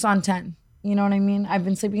angry, just on 10. You know what I mean? I've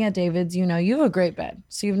been sleeping at David's. You know, you have a great bed,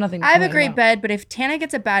 so you have nothing to I have a complain great about. bed, but if Tana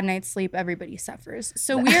gets a bad night's sleep, everybody suffers.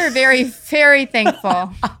 So we are very, very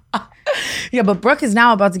thankful. Yeah, but Brooke is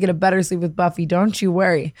now about to get a better sleep with Buffy. Don't you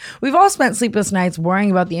worry. We've all spent sleepless nights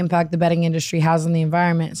worrying about the impact the bedding industry has on the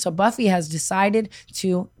environment. So Buffy has decided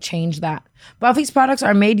to change that. Buffy's products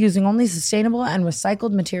are made using only sustainable and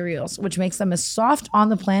recycled materials, which makes them as soft on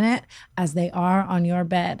the planet as they are on your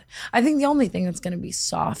bed. I think the only thing that's going to be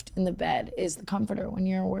soft in the bed is the comforter when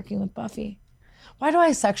you're working with Buffy. Why do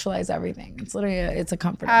I sexualize everything? It's literally it's a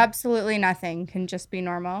comforter. Absolutely nothing can just be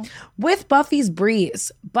normal. With Buffy's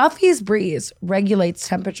Breeze regulates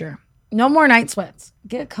temperature. No more night sweats.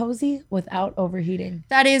 Get cozy without overheating.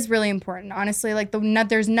 That is really important. Honestly, like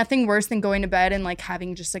there's nothing worse than going to bed and like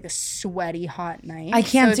having just like a sweaty hot night. I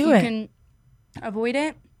can't so do if it. you can avoid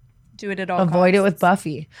it, do it at all Avoid it costs. with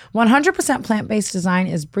Buffy. 100% plant-based design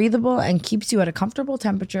is breathable and keeps you at a comfortable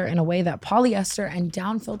temperature in a way that polyester and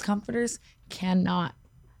down-filled comforters cannot.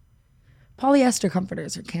 Polyester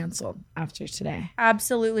comforters are canceled after today.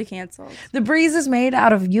 Absolutely canceled. The Breeze is made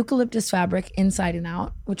out of eucalyptus fabric inside and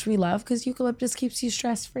out, which we love because eucalyptus keeps you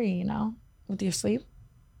stress-free, you know, with your sleep.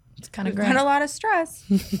 It's kind of We've great. got a lot of stress.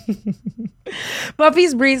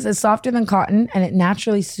 Buffy's Breeze is softer than cotton and it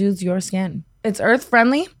naturally soothes your skin. It's earth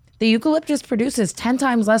friendly, The eucalyptus produces 10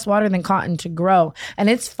 times less water than cotton to grow, and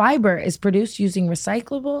its fiber is produced using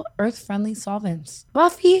recyclable, earth-friendly solvents.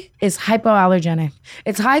 Buffy is hypoallergenic.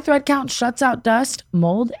 Its high thread count shuts out dust,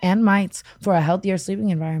 mold, and mites for a healthier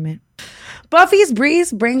sleeping environment. Buffy's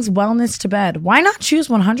Breeze brings wellness to bed. Why not choose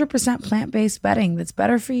 100% plant-based bedding that's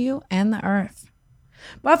better for you and the earth?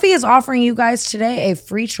 Buffy is offering you guys today a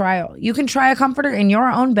free trial. You can try a comforter in your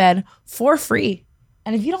own bed for free.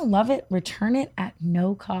 And if you don't love it, return it at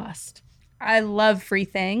no cost. I love free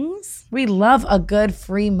things. We love a good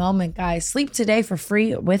free moment, guys. Sleep today for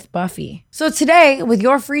free with Buffy. So today, with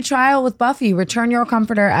your free trial with Buffy, return your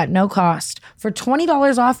comforter at no cost. For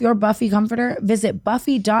 $20 off your Buffy comforter, visit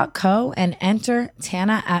buffy.co and enter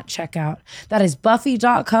Tana at checkout. That is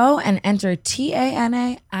buffy.co and enter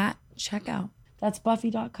TANA at checkout. That's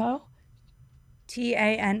buffy.co.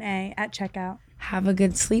 TANA at checkout. Have a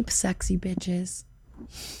good sleep, sexy bitches.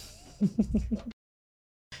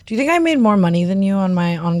 Do you think I made more money than you on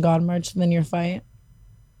my On God merch than your fight?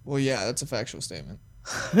 Well, yeah, that's a factual statement.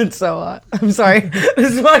 It's so hot. I'm sorry.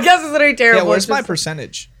 This podcast is literally terrible. Yeah, where's It's my just-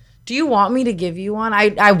 percentage? Do you want me to give you one?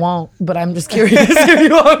 I won't, but I'm just curious if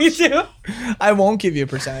you want me to. I won't give you a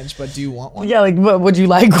percentage, but do you want one? Yeah, like, what, would you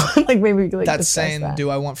like one? Like, maybe we could, like, That's discuss saying, that.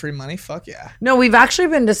 do I want free money? Fuck yeah. No, we've actually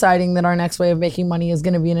been deciding that our next way of making money is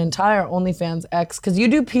going to be an entire OnlyFans X, because you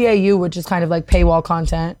do PAU, which is kind of like paywall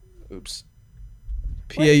content. Oops.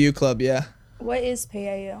 PAU Club, yeah. What is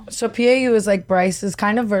PAU? So PAU is like Bryce's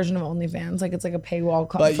kind of version of OnlyFans. Like, it's like a paywall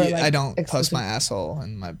But for, you, like, I don't post exclusive- my asshole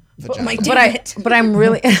and my vagina. But I'm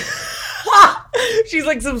really... She's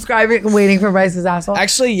like subscribing and waiting for Bryce's asshole.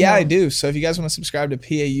 Actually, yeah, I do. So if you guys want to subscribe to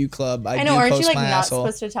PAU Club, I I know, do aren't post you like my not asshole.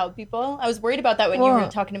 supposed to tell people? I was worried about that when you Well- were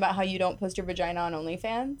talking about how you don't post your vagina on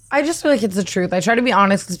OnlyFans. I just feel like it's the truth. I try to be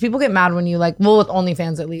honest because people get mad when you like, well, with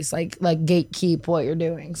OnlyFans at least, like gatekeep what you're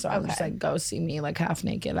doing. So I'm just Okay. like, go see me like half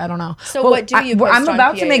naked. I don't know. So what do you I'm post on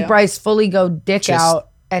about to make PAU? Bryce fully go dick Just- out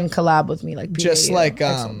and collab with me like PAU, Just like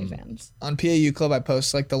ex OnlyFans. on PAU Club, I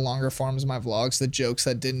post like the longer forms of my vlogs, the jokes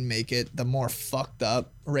that didn't make it, the more fucked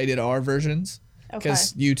up rated R versions.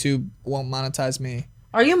 Because YouTube won't monetize me.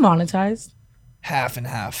 Are you monetized? Half and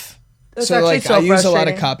half. That's So actually like so I use a lot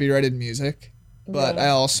of frustrating. copyrighted music, but Yeah. I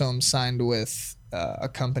also am signed with a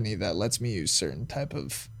company that lets me use certain type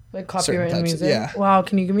of Like certain copyrighted types of- music? yeah. Wow,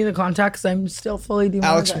 can you give me the contact? Because I'm still fully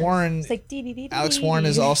demonetized. Alex Warren. It's like dee. Alex Warren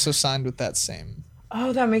is also signed with that same.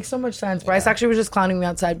 Oh, that makes so much sense. Bryce actually was just clowning me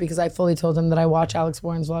outside because I fully told him that I watch Alex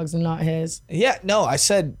Warren's vlogs and not his. Yeah, no, I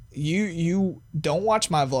said you don't watch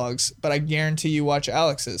my vlogs, but I guarantee you watch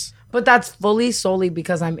Alex's. But that's fully solely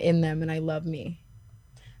because I'm in them and I love me.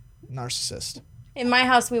 Narcissist. In my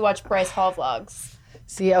house, we watch Bryce Hall vlogs.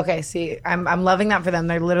 See, I'm loving that for them.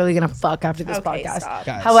 They're literally gonna fuck after this Okay, podcast. stop.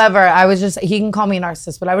 Guys. However, he can call me a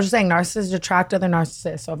narcissist, but I was just saying narcissists attract other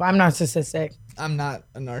narcissists. So if I'm narcissistic, I'm not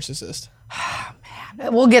a narcissist.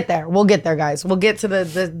 we'll get there. We'll get there, guys. We'll get to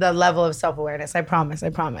the level of self-awareness. I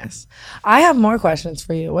promise. I have more questions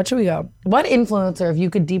for you. What should we go? What influencer, if you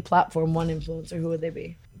could deplatform one influencer, who would they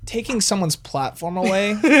be? Taking someone's platform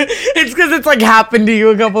away. It's because it's like happened to you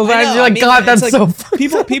a couple I times. know, You're like, I mean, God, it's that's like, so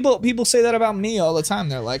funny. people say that about me all the time.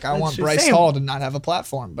 They're like, I want true. Bryce Same. Hall to not have a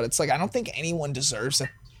platform, but it's like I don't think anyone deserves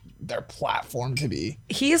their platform to be.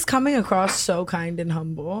 He is coming across so kind and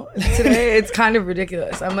humble today. It's kind of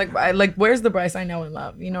ridiculous. I'm like, where's the Bryce I know and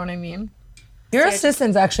love? You know what I mean? Your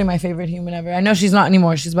assistant's actually my favorite human ever. I know she's not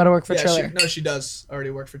anymore. She's about to work for Triller. she does already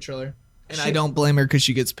work for Triller, and I don't blame her because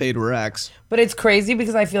she gets paid racks. But it's crazy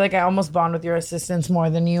because I feel like I almost bond with your assistants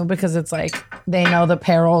more than you because it's like they know the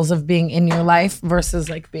perils of being in your life versus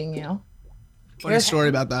like being you. Funny story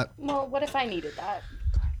about that. Well, what if I needed that?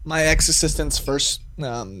 My ex-assistant's first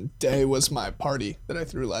day was my party that I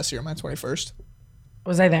threw last year, my 21st.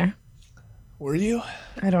 Was I there? Were you?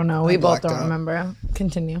 I don't know. We both blacked don't out. remember.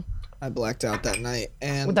 Continue. I blacked out that night,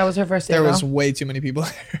 and That was her first day. there though? was way too many people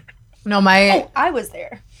there. No, my I was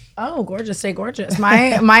there. Oh, gorgeous. Stay gorgeous.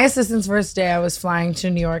 My assistant's first day, I was flying to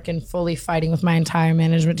New York and fully fighting with my entire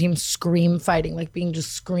management team, scream fighting, like being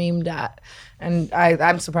just screamed at. And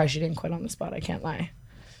I'm surprised she didn't quit on the spot. I can't lie.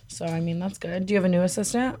 So, I mean, that's good. Do you have a new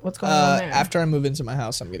assistant? What's going on there? After I move into my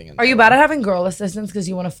house, I'm getting. Are you bad at having girl assistants because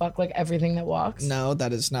you want to fuck like everything that walks? No,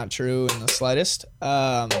 that is not true in the slightest.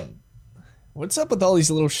 What's up with all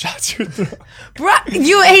these little shots you're throwing?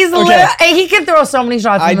 He can throw so many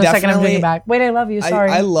shots in the second I'm definitely- taking back. Wait, I love you. Sorry.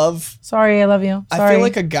 I love. Sorry, I love you. Sorry. I feel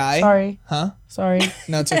like a guy. Sorry. Huh? Sorry.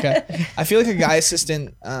 No, it's okay. I feel like a guy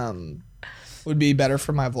assistant would be better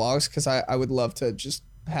for my vlogs because I would love to just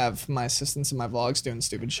have my assistants in my vlogs doing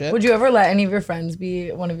stupid shit. Would you ever let any of your friends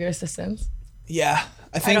be one of your assistants? Yeah.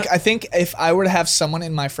 I think if I were to have someone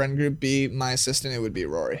in my friend group be my assistant, it would be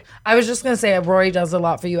Rory. I was just gonna say Rory does a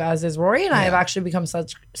lot for you, as is Rory, and I have actually become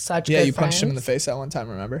such Yeah, good you punched him in the friends. face that one time,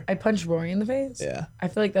 remember? I punched Rory in the face. Yeah. I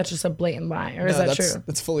feel like that's just a blatant lie, or is No, that true?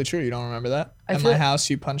 That's fully true. You don't remember that? I At feel- my house,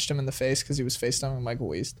 you punched him in the face because he was FaceTiming Michael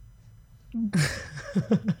Weist.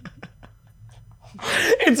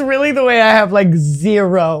 It's really the way I have like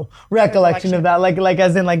zero recollection of that. Like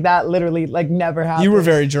as in like that literally like never happened. You were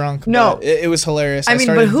very drunk. No. but it was hilarious. I mean,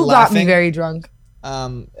 but started who got me laughing. very drunk?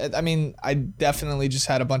 I mean, I definitely just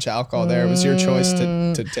had a bunch of alcohol there. It was your choice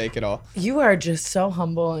to take it all. You are just so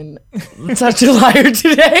humble and such a liar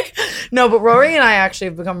today. No, but Rory and I actually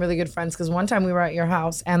have become really good friends because one time we were at your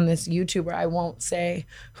house and this YouTuber, I won't say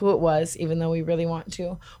who it was, even though we really want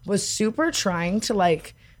to, was super trying to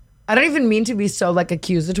like, I don't even mean to be so like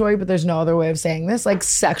accusatory, but there's no other way of saying this, like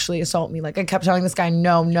sexually assault me. Like I kept telling this guy,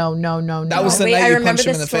 no. That was the Wait, night I you remember punched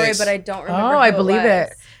him this in the story, face. but I don't remember. Oh, who I believe was.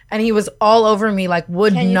 it. And he was all over me, like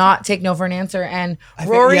would not take no for an answer. And think-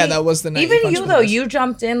 Rory, yeah, that was the night you even punched you him though, in the face. you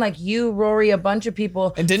jumped in, like you, Rory, a bunch of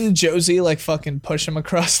people. And didn't Josie like fucking push him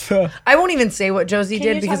across the... I won't even say what Josie Can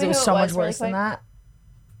you did tell because me it was who it so much was really worse than quick? that.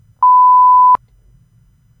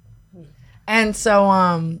 And so it All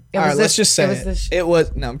was right, let's just say it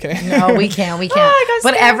was... No, I'm kidding. No, we can't.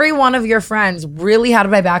 But every one of your friends really had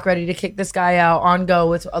my back ready to kick this guy out on go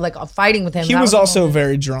with like fighting with him. He That was the also moment.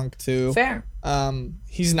 very drunk too. Fair.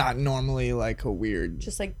 He's not normally like a weird...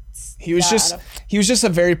 Just like He was just a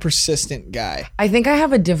very persistent guy. I think I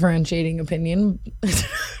have a differentiating opinion.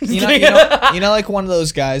 You know, like one of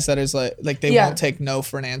those guys that is like they Yeah. won't take no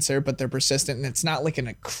for an answer, but they're persistent, and it's not like in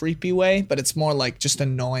a creepy way, but it's more like just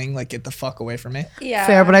annoying. Like, get the fuck away from me. Yeah.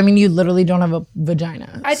 Fair, but I mean, you literally don't have a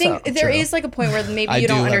vagina. I think so. there is like a point where maybe I you do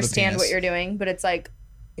don't have a understand what penis. you're doing, but it's like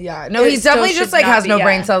Yeah, no, It he's still definitely just should like not has be, no yeah.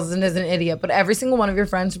 brain cells and is an idiot. But every single one of your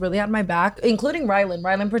friends really had my back, including Rylan.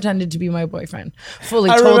 Rylan pretended to be my boyfriend. Fully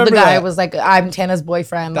I told the remember guy that. was like, "I'm Tana's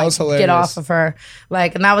boyfriend." That Like, was hilarious. get off of her.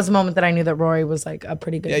 Like, and that was the moment that I knew that Rory was like a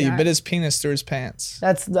pretty good Yeah, guy. you bit his penis through his pants.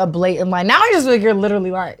 That's a blatant lie. Now I just feel like you're literally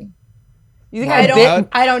lying. You think I I don't bit?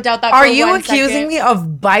 I don't doubt that. Are for you 1 accusing second. me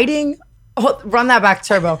of biting? Oh, run that back,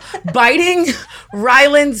 Turbo. Biting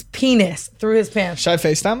Rylan's penis through his pants. Should I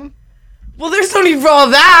FaceTime him? Well, there's no need for all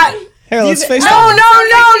that. Here, let's FaceTime No, him.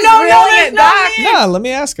 no, reeling there's it no back. need. No, let me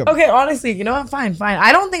ask him. Okay, honestly, you know what? Fine.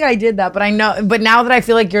 I don't think I did that, but I know. But now that I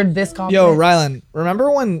feel like you're this confident. Yo, Rylan, remember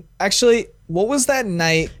when actually what was that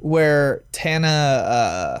night where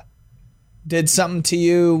Tana did something to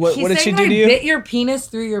you? What He's did she saying do I to you? bit your penis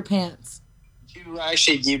through your pants.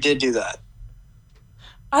 You did do that.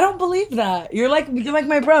 I don't believe that. You're like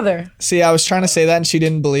my brother. See, I was trying to say that and she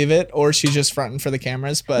didn't believe it, or she's just fronting for the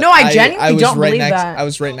cameras. But No, I genuinely was don't right believe next, that. I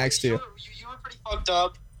was right next to you. You were pretty fucked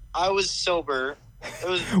up. I was sober. It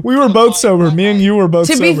was. We were both sober. Me and you were both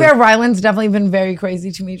To sober. be fair, Rylan's definitely been very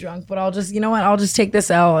crazy to me drunk. But I'll just, you know what? I'll just take this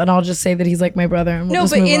L and I'll just say that he's like my brother. And we'll No,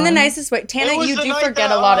 just but move in the on. nicest way. Tana, It was you the do night forget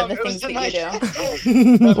that, a lot of the it was things the that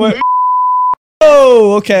you night- do. What?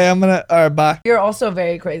 Oh, okay. I'm gonna. All right, bye. You're also a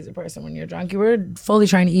very crazy person when you're drunk. You were fully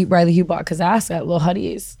trying to eat Riley Hubach his ass at Lil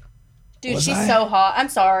Huddy's. Dude, Was she's I? so hot. I'm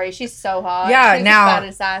sorry. She's so hot. Yeah, she's now- the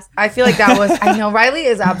fattest ass. I feel like that was. I know Riley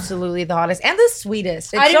is absolutely the hottest and the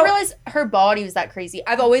sweetest. I didn't realize her body was that crazy.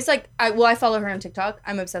 I've always I follow her on TikTok.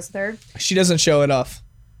 I'm obsessed with her. She doesn't show it off.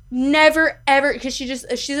 Never ever, because she's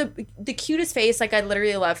the cutest face. Like, I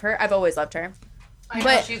literally love her. I've always loved her.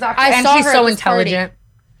 But she's I saw she's her so at this party. intelligent.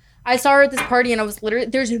 I saw her at this party and I was literally,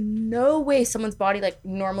 there's no way someone's body like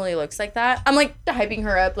normally looks like that. I'm like hyping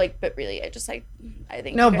her up, like, but really, I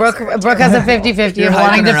think. No, you guys Brooke are Brooke has a 50-50 You're of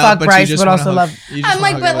wanting hyping to her fuck up, but you Bryce, just but wanna also hook- love. you just I'm wanna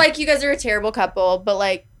like, hook her but up. like, you guys are a terrible couple, but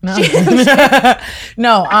like, No. she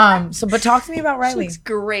No, so but talk to me about Riley. looks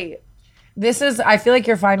great. This is, I feel like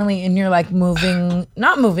you're finally in your like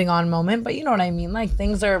not moving on moment, but you know what I mean? Like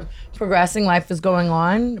things are progressing, life is going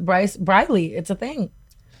on. Briley, it's a thing.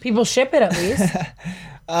 People ship it at least.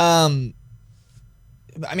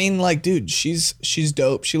 I mean, like, dude, she's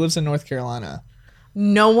dope. She lives in North Carolina.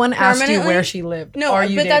 No one asked you Permanently? where she lived. No, Are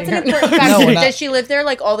you but that's dating an her? important fact. No, we're not. Does she live there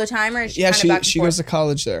like all the time, or is she Yeah, kind of back and she forth? goes to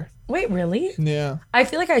college there. Wait, really? Yeah. I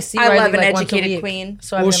feel like I see I Riley love an like once a educated week, queen.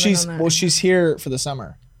 So I've never known that. She's here for the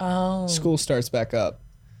summer. Oh. School starts back up.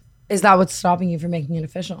 Is that what's stopping you from making it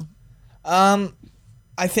official?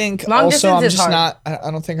 I think Long also distance I'm is just hard. not.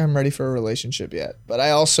 I don't think I'm ready for a relationship yet. But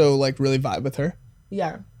I also like really vibe with her,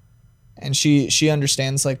 Yeah. and she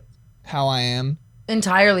understands like how I am.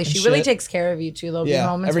 Entirely. She really shit. takes care of you too. There'll be Yeah.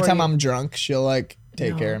 moments Every where time you- I'm drunk, she'll like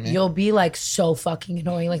take care of me. You'll be like so fucking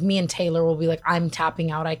annoying. Like me and Taylor will be like, I'm tapping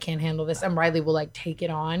out. I can't handle this. And Riley will like take it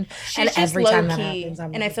on. She's and just every low time that key, happens,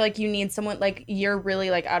 I'm and I like, feel like you need someone like you're really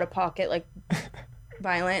like out of pocket, like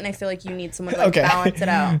violent, and I feel like you need someone to like Okay. balance it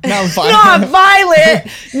out. Not violent. not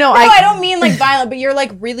violent. No, I don't mean like violent, but you're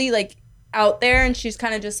like really like out there, and she's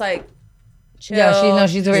kind of just like chill. Yeah,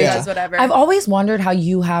 she's very does whatever. I've always wondered how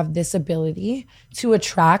you have this ability to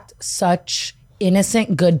attract such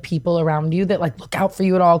innocent, good people around you that like look out for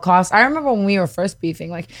you at all costs. I remember when we were first beefing,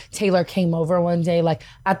 like Taylor came over one day, like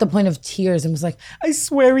at the point of tears and was like, I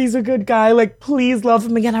swear he's a good guy. Like, please love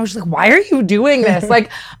him again. I was like, why are you doing this? Like,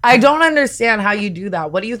 I don't understand how you do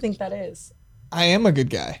that. What do you think that is? I am a good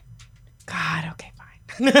guy. God, okay,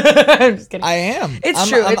 fine. I'm just kidding. I am. It's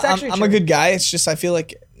true. It's actually I'm true. a good guy. It's just I feel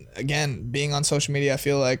like, again, being on social media, I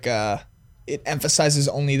feel like it emphasizes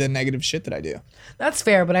only the negative shit that I do. That's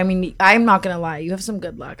fair, but I mean, I'm not gonna lie. You have some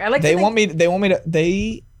good luck. I like. They want me to.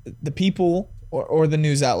 The people or the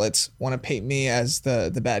news outlets want to paint me as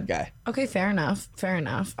the bad guy. Okay, fair enough. Fair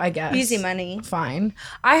enough. I guess. Easy money. Fine.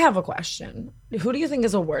 I have a question. Who do you think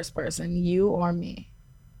is a worse person, you or me?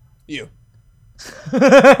 You.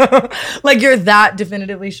 Like you're that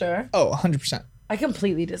definitively sure? Oh, 100%. I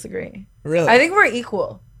completely disagree. Really? I think we're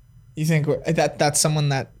equal. You think that's someone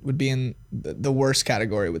that would be in the worst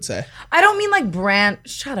category, would say? I don't mean like brand.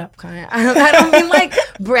 Shut up, Kanye. I don't mean like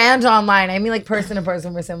brand online. I mean like person to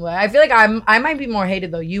person, we're similar. I feel like I might be more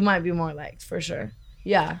hated though. You might be more liked for sure.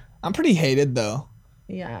 Yeah. I'm pretty hated though.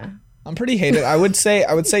 Yeah. I'm pretty hated. I would say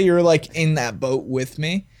you're like in that boat with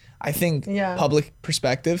me. I think public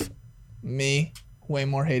perspective, me way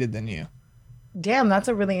more hated than you. Damn, that's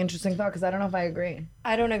a really interesting thought because I don't know if I agree.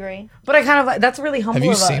 I don't agree. But I kind of like that's really humble. Have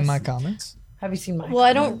you of seen us. my comments? Have you seen my?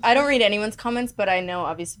 Well, comments? I don't read anyone's comments, but I know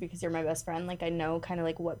obviously because you're my best friend, like I know kind of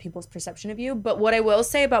like what people's perception of you. But what I will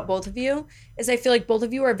say about both of you is I feel like both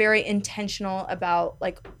of you are very intentional about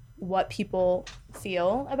like what people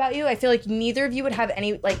feel about you. I feel like neither of you would have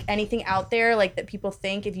anything out there like that people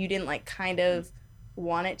think if you didn't like kind of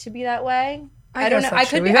want it to be that way. I don't know. I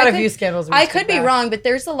could We've had a few scandals. I could be wrong, but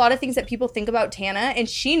there's a lot of things that people think about Tana, and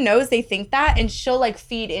she knows they think that, and she'll like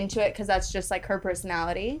feed into it because that's just like her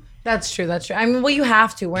personality. That's true. That's true. I mean, well, you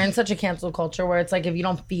have to. We're in such a cancel culture where it's like if you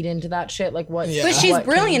don't feed into that shit, like what? Yeah. But she's what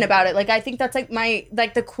brilliant about it. Like I think that's like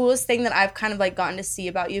the coolest thing that I've kind of like gotten to see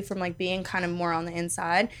about you from like being kind of more on the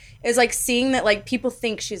inside is like seeing that like people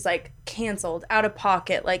think she's like canceled, out of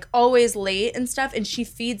pocket, like always late and stuff, and she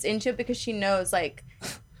feeds into it because she knows like.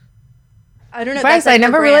 I don't know. Bryce, that's, like, I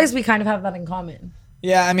never her brand. realized we kind of have that in common.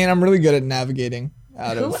 Yeah, I mean, I'm really good at navigating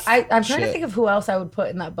out of I'm trying to shit. think of who else I would put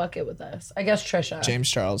in that bucket with us. I guess Trisha. James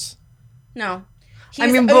Charles. No. I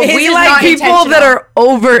mean, but his we is like not people intentional. that are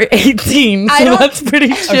over 18, I so don't- that's pretty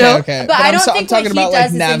chill. Okay. But I don't I'm think talking what he about like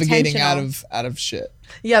does is navigating out intentional. of shit.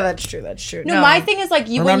 Yeah, that's true. That's true. No, my thing is like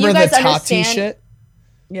you when Remember you guys the Tati understand. shit?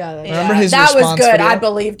 Yeah, that's Remember his that was response good. video? I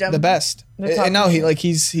believed him. The best. No, he like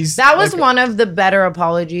he's. that was like, one of the better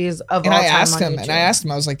apologies of And all I time asked on him, YouTube.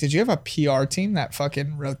 I was like, "Did you have a PR team that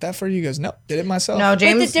fucking wrote that for you?" He goes, "No, did it myself." No,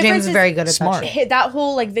 James is very good at Smart. that shit. That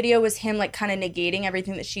whole like video was him like kind of negating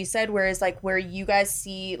everything that she said, whereas like where you guys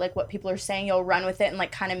see like what people are saying, you'll run with it and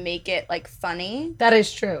like kind of make it like funny. That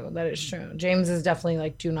is true. That is true. James is definitely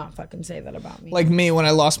like, do not fucking say that about me. Like me when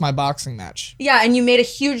I lost my boxing match. Yeah, and you made a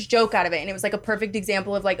huge joke out of it, and it was like a perfect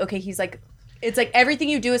example of like, okay, he's like, it's like everything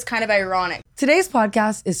you do is kind of ironic. Today's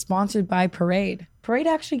podcast is sponsored by Parade. Parade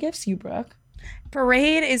actually gifts you, Brooke.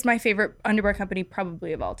 Parade is my favorite underwear company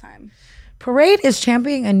probably of all time. Parade is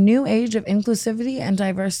championing a new age of inclusivity and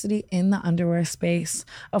diversity in the underwear space.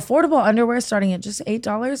 Affordable underwear starting at just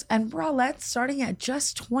 $8 and bralettes starting at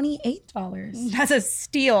just $28. That's a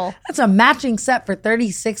steal. That's a matching set for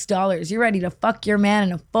 $36. You're ready to fuck your man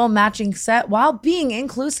in a full matching set while being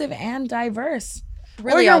inclusive and diverse.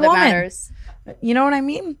 Really, your all that woman. matters. You know what I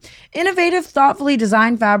mean? Innovative, thoughtfully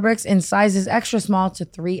designed fabrics in sizes extra small to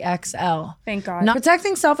 3XL. Thank God. Not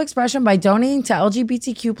protecting self-expression by donating to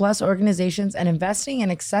LGBTQ plus organizations and investing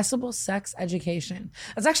in accessible sex education.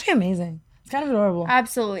 That's actually amazing. It's kind of adorable.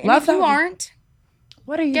 Absolutely. And Love if you that. aren't,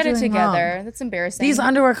 What are you get it doing together. wrong? That's embarrassing. These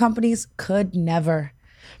underwear companies could never.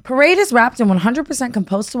 Parade is wrapped in 100%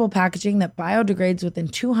 compostable packaging that biodegrades within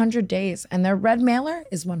 200 days, and their red mailer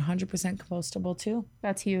is 100% compostable too.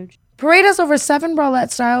 That's huge. Parade has over 7 bralette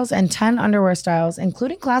styles and 10 underwear styles,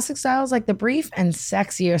 including classic styles like the brief and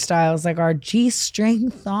sexier styles like our G-string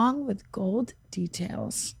thong with gold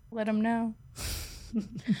details. Let them know.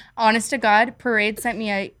 Honest to God, Parade sent me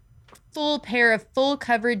a full pair of full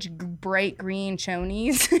coverage bright green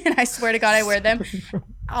chonies, and I swear to God I wear them.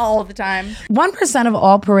 all the time. 1% of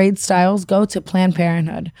all parade styles go to Planned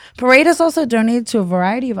Parenthood. Parade has also donated to a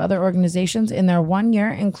variety of other organizations in their 1 year,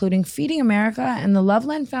 including Feeding America and the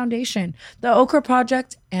Loveland Foundation, the Okra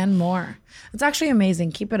Project, and more. It's actually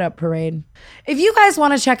amazing. Keep it up, Parade. If you guys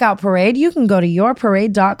want to check out Parade, you can go to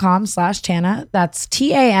yourparade.com/Tana. That's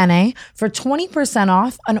TANA for 20%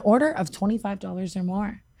 off an order of $25 or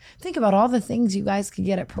more. Think about all the things you guys could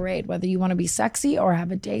get at Parade, whether you want to be sexy or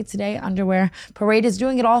have a day-to-day underwear. Parade is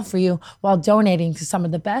doing it all for you while donating to some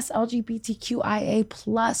of the best LGBTQIA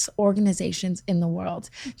plus organizations in the world.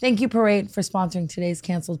 Thank you, Parade, for sponsoring today's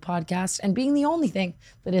canceled podcast and being the only thing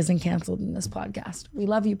that isn't canceled in this podcast. We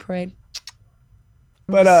love you, Parade.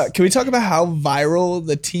 But can we talk about how viral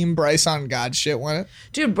the Team Bryce on God shit went?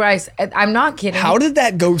 Dude, Bryce, I'm not kidding. How did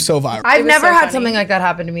that go so viral? I've never had something like that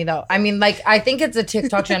happen to me, though. I mean, like, I think it's a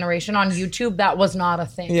TikTok generation. On YouTube, that was not a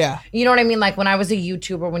thing. Yeah. You know what I mean? Like, when I was a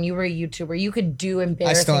YouTuber, when you were a YouTuber, you could do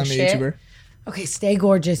embarrassing shit. I still am a YouTuber. Okay, stay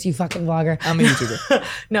gorgeous, you fucking vlogger. I'm a YouTuber.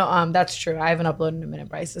 No, that's true. I haven't uploaded in a minute.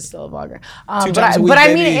 Bryce is still a vlogger. 2 times a week,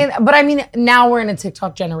 baby. But I mean, now we're in a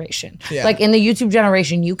TikTok generation. Yeah. Like in the YouTube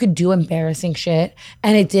generation, you could do embarrassing shit,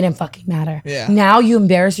 and it didn't fucking matter. Yeah. Now you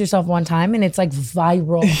embarrass yourself one time, and it's like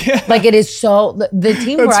viral. Yeah. Like it is so. The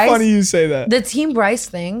Team That's Bryce. funny you say that. The Team Bryce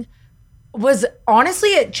thing was honestly,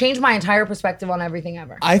 it changed my entire perspective on everything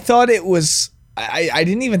ever. I thought it was. I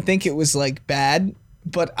didn't even think it was like bad.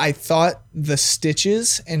 But I thought the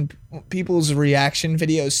stitches and people's reaction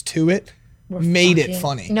videos to it made it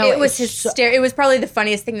funny. No, it was hysterical. It was probably the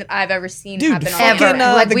funniest thing that I've ever seen happen. Fucking,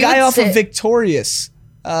 Like, the guy off of Victorious.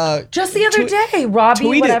 Just the other day,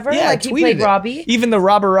 Robbie, whatever. Yeah, like he played Robbie. Even the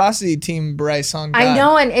Robert Rossi Team Bryce on God. I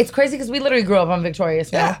know, and it's crazy because we literally grew up on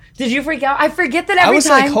Victorious. Now. Yeah. Did you freak out? I forget that every time. I was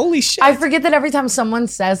like, holy shit. I forget that every time someone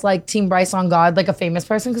says like Team Bryce on God, like a famous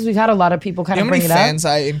person, because we've had a lot of people kind of bring it up. How many fans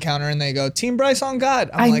I encounter and they go, Team Bryce on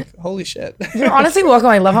God? I'm like, holy shit. You're honestly welcome.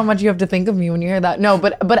 I love how much you have to think of me when you hear that. No,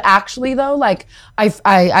 but actually though, like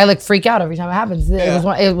I like freak out every time it happens.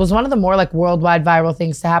 It was one of the more like worldwide viral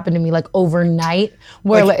things to happen to me like overnight,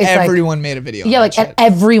 where like it's everyone made a video. Yeah, like and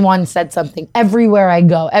everyone said something. Everywhere I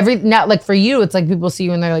go, now like for you, it's like people see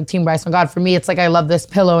you and they're like Team Bryce on God. For me, it's like I love this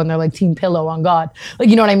pillow and they're like Team Pillow on God. Like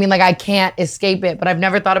you know what I mean? Like I can't escape it. But I've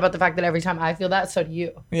never thought about the fact that every time I feel that, so do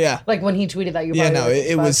you. Yeah. Like when he tweeted that, you. Yeah, no,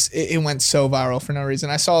 like, it went so viral for no reason.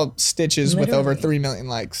 I saw stitches with over 3 million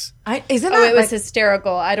likes. Isn't that? It was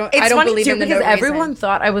hysterical. I don't funny believe too, in the because no everyone reason.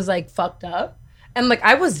 thought I was like fucked up. And like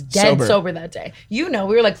I was dead sober that day. You know,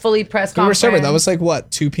 we were like fully press conference. We were sober. That was like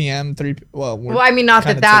what, 2 p.m., 3 Well, I mean, not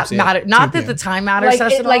that mattered. Not that the time matters.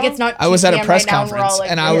 Like it's not. I was at a press right conference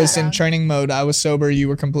and I was in training mode. I was sober. You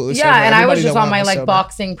were completely sober. Yeah, and I was Everybody just that on went my was like sober.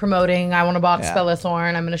 boxing, promoting. I want to box Bella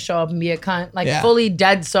Thorne. I'm gonna show up and be a cunt. Like fully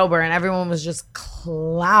dead sober, and everyone was just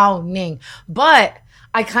clowning. But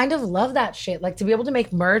I kind of love that shit. Like to be able to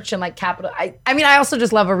make merch and like capital. I mean, I also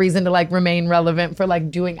just love a reason to like remain relevant for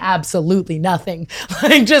like doing absolutely nothing.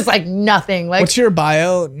 Like just like nothing. Like what's your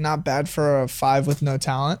bio? Not bad for a 5 with no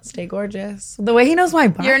talent. Stay gorgeous. The way he knows my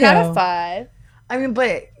bio. You're not a 5. I mean,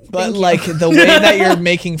 but like the way that you're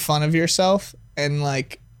making fun of yourself and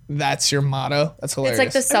like that's your motto. That's hilarious. It's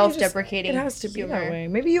like the self-deprecating. It has to be humor. that way.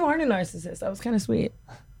 Maybe you aren't a narcissist. That was kind of sweet.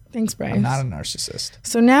 Thanks, Bryce. I'm not a narcissist.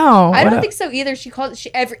 So now I don't think so either.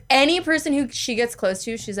 Any person who she gets close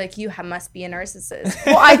to, she's like, you must be a narcissist.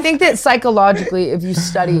 Well, I think that psychologically, if you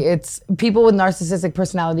study, it's people with narcissistic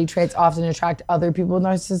personality traits often attract other people with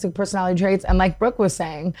narcissistic personality traits. And like Brooke was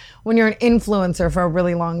saying, when you're an influencer for a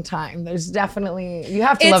really long time, there's definitely, you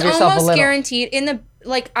have to love yourself a little. It's almost guaranteed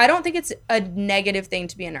I don't think it's a negative thing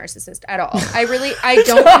to be a narcissist at all. I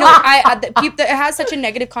don't know. It has such a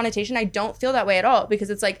negative connotation. I don't feel that way at all because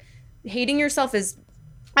it's like hating yourself is.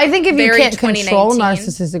 I think if you can't 2019. control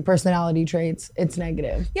narcissistic personality traits, it's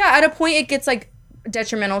negative. Yeah, at a point it gets like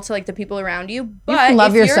detrimental to like the people around you. But can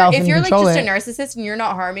love yourself if and you're like control just it. a narcissist and you're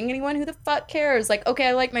not harming anyone, who the fuck cares? Like, okay,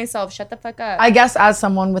 I like myself. Shut the fuck up. I guess as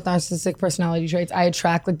someone with narcissistic personality traits, I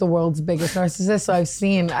attract like the world's biggest narcissist. So I've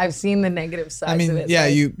seen the negative side. I mean, of it. yeah,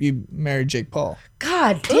 like, you married Jake Paul.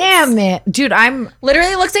 God damn it, dude! I'm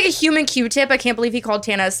literally looks like a human Q-tip. I can't believe he called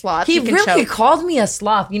Tana a sloth. He really called me a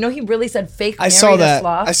sloth. You know, he really said fake. I saw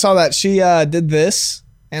that. She did this.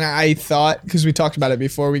 And I thought, because we talked about it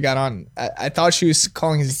before we got on, I thought she was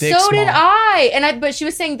calling his dick small. So did I. But she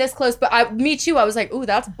was saying this close. But me too. I was like, ooh,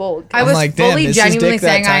 that's bold. I was like, fully genuinely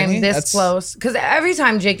saying I tiny? am this close. Because every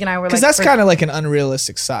time Jake and I were like. Because that's kind of like an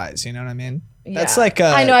unrealistic size. You know what I mean? Yeah. That's like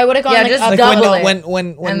I know. I would have gone just like double it.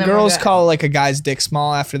 When girls call like a guy's dick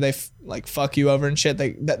small after they like fuck you over and shit,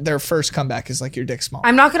 their first comeback is like your dick small.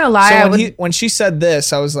 I'm not gonna lie. So when she said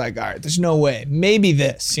this, I was like, all right, there's no way. Maybe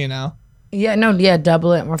this, you know. Yeah, no, yeah,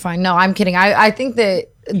 double it and we're fine. No, I'm kidding. I think that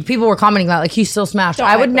people were commenting that like he's still smashed.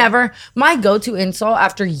 I would never. My go-to insult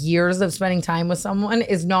after years of spending time with someone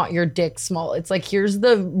is not your dick small. It's like here's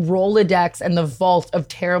the Rolodex and the vault of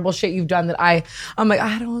terrible shit you've done that I'm like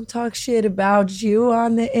I don't talk shit about you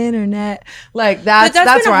on the internet. Like that's been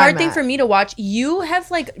a where hard I'm thing at. for me to watch. You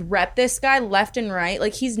have like repped this guy left and right.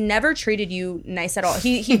 Like he's never treated you nice at all.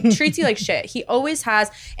 He treats you like shit. He always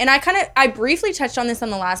has. And I briefly touched on this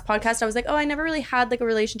on the last podcast. I was like, oh, I never really had like a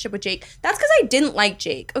relationship with Jake. That's because I didn't like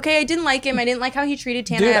Jake. Okay, I didn't like him. I didn't like how he treated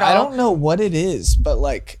Tana Dude, at all. I don't know what it is, but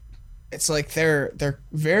like, it's like they're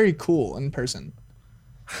very cool in person.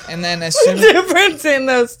 And then as soon as difference in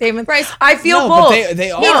those statements. Bryce, I feel no, both. but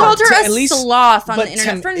they are. He called her at a least, sloth on but the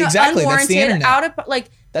internet for exactly, that's the unwarranted, internet. out of like.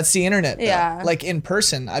 That's the internet, though. Yeah. Like in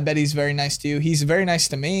person, I bet he's very nice to you. He's very nice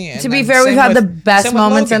to me. And To be then fair, we've same had with- the best same with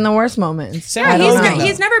moments and Logan. the worst moments. Same I with don't Logan, know.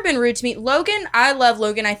 He's never been rude to me. Logan, I love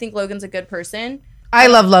Logan. I think Logan's a good person. I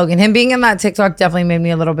love Logan. Him being in that TikTok definitely made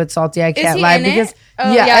me a little bit salty. I can't he lie in it? because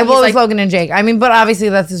Oh, yeah, yeah, well, he's it's like- Logan and Jake. I mean, but obviously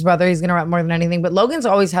that's his brother. He's gonna rep more than anything. But Logan's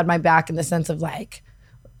always had my back in the sense of like,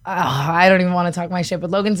 I don't even want to talk my shit. But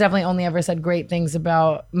Logan's definitely only ever said great things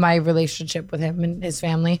about my relationship with him and his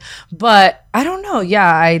family. But I don't know.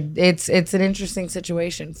 Yeah, it's an interesting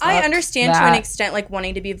situation. I Fuck understand to that. an extent, like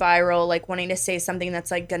wanting to be viral, like wanting to say something that's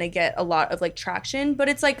like gonna get a lot of like traction, but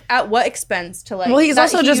it's like at what expense to like. Well, he's that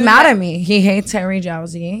also just huge- mad at me. He hates Harry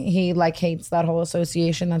Jowsey. He like hates that whole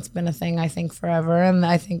association that's been a thing I think forever, and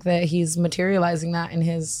I think that he's materializing that in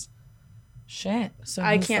his shit. So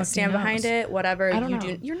I who can't fucking stand knows? behind it. Whatever I don't you know.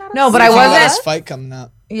 do, you're not. No, a but I He's got wasn't- this fight coming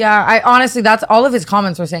up. Yeah, I honestly, that's all of his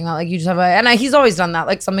comments were saying that. Like, you just have he's always done that.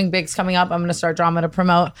 Like, something big's coming up, I'm gonna start drama to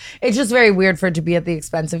promote. It's just very weird for it to be at the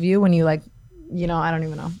expense of you when you like, you know, I don't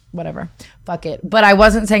even know. Whatever, fuck it. But I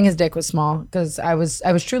wasn't saying his dick was small because I was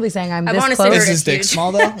truly saying I'm I've this honestly close. Is heard his it's dick huge.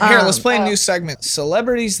 small though? Here, let's play a new segment.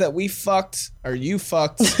 Celebrities that we fucked or you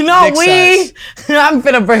fucked. No, dick we. size. I'm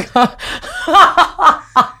gonna break up.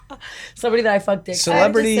 Somebody that I fucked dick.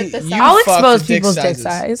 Celebrity I have to sit this you out. I'll fucked expose dick people's dick sizes.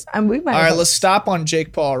 size. And we might. All right, have- let's stop on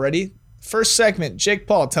Jake Paul. Ready? First segment. Jake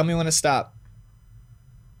Paul, tell me when to stop.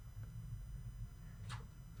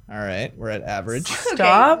 All right, we're at average.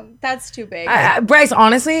 stop. Okay, that's too big. Bryce,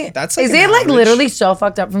 honestly, That's like is an it like average. literally so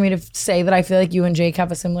fucked up for me to say that I feel like you and Jake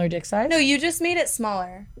have a similar dick size? No, you just made it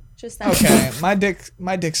smaller. Just that. Okay,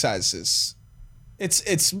 my dick size is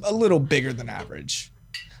it's a little bigger than average.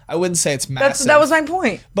 I wouldn't say it's massive. that was my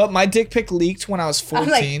point. But my dick pic leaked when I was 14.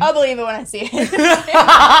 I'm like, I'll believe it when I see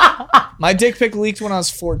it. My dick pic leaked when I was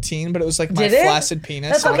 14 but it was like my Did it? flaccid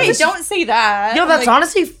penis. That's and I Okay, was- don't say that. Yo, I'm that's like,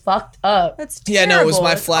 honestly fucked up. That's Yeah, terrible. no, it was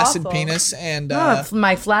my It's flaccid awful. penis and No, it's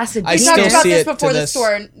my flaccid. I We penis. still talked about see this it to before the this.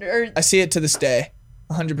 store. Or, I see it to this day,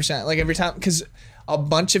 100%. Like every time, because a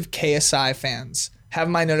bunch of KSI fans have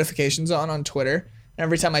my notifications on Twitter. And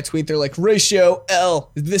every time I tweet, they're like, "Ratio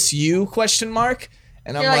L, is this you?" Question mark.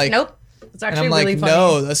 And I'm you're like, nope. It's And actually I'm like, really funny.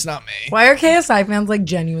 no, that's not me. Why are KSI fans like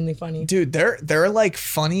genuinely funny? Dude, they're like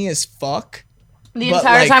funny as fuck. The but,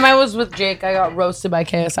 entire like- time I was with Jake, I got roasted by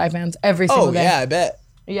KSI fans every single Oh day. yeah, I bet.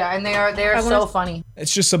 Yeah, and they are so funny.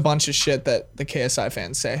 It's just a bunch of shit that the KSI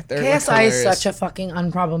fans say. They're KSI is hilarious. such a fucking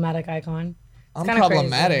unproblematic icon. It's kinda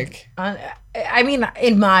Unproblematic. crazy. I mean,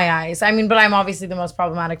 in my eyes. I mean, but I'm obviously the most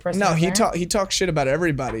problematic person. No, out he there. he talks shit about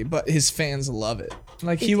everybody, but his fans love it.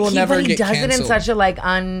 Like he will But never he get does canceled. it in such a like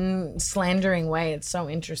unslandering way. It's so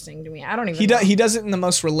interesting to me. I don't even. know. He does it in the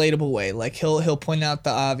most relatable way. Like he'll point out the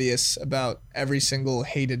obvious about every single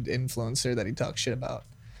hated influencer that he talks shit about.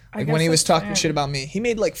 Like when guess he was that's talking fair. shit about me, he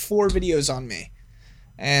made like 4 videos on me,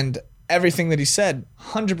 and everything that he said,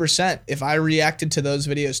 100%. If I reacted to those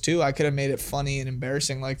videos too, I could have made it funny and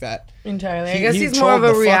embarrassing like that. Entirely. I He- guess he he's more of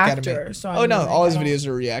trolled a the fuck out of me. reactor. So Oh no, all his I don't- videos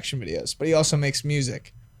are reaction videos, but he also makes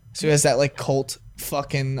music. So he has that like cult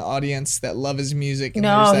fucking audience that love his music, and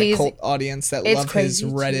No, there's that he's- cult audience that it's love his crazy,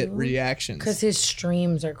 Reddit too, reactions. Because his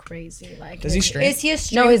streams are crazy. Like, Does he stream? Is he a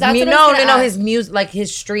stream? No, his That's mu- what I was no, gonna ask. his music, like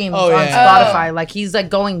his streams Oh, on yeah. Spotify. Like he's like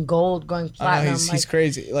going gold, going Oh, no, platinum. he's like,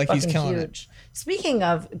 crazy. Like he's fucking killing huge. Speaking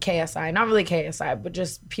of KSI, not really KSI, but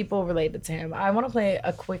just people related to him, I want to play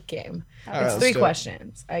a quick game. right, It's let's 3 do it.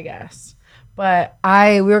 questions, I guess. But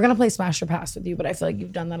we were gonna play Smash or Pass with you, but I feel like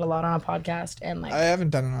you've done that a lot on a podcast and like it. I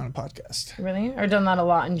haven't done it on a podcast. really, or done that a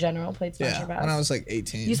lot in general. Played Smash Yeah, or Pass. when I was like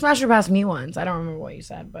 18. You Smash or Pass me once. I don't remember what you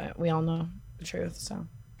said, but we all know the truth. So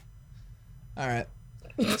All right.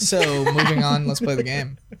 So moving on, let's play the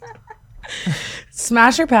game.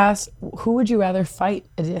 Smash or Pass. Who would you rather fight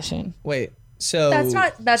edition? Wait. So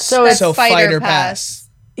That's So that's so fighter pass.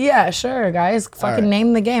 Yeah, sure, guys. Fucking right.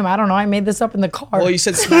 name the game. I don't know. I made this up in the car. Well, you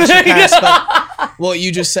said smash or pass, but Well,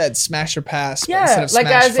 you just said smash or pass, but Yeah, instead of like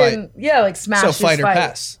smash, as fight. in like smash. So is fight or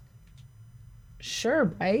pass. Sure,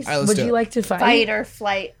 Bryce. All right, let's Would do you it. like to fight? Fight or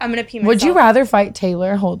flight. I'm gonna pee myself. Would you rather fight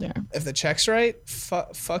Taylor Holder? If the check's right,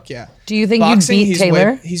 fuck yeah. Do you think Boxing, you'd beat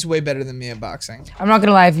Taylor? He's way better than me at boxing. I'm not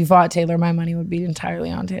gonna lie. If you fought Taylor, my money would be entirely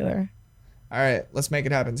on Taylor. All right, let's make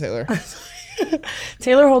it happen, Taylor.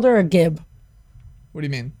 Taylor Holder or Gibb? What do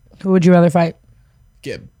you mean? Who would you rather fight?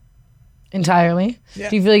 Gibb. Entirely? Yeah.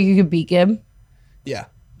 Do you feel like you could beat Gibb? Yeah.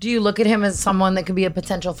 Do you look at him as someone that could be a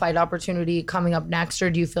potential fight opportunity coming up next, or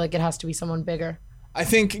do you feel like it has to be someone bigger? I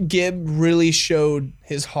think Gibb really showed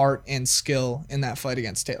his heart and skill in that fight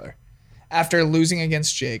against Taylor. After losing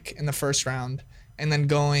against Jake in the first round and then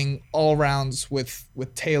going all rounds with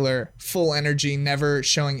Taylor, full energy, never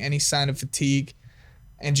showing any sign of fatigue,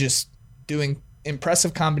 and just doing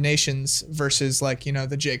impressive combinations versus like,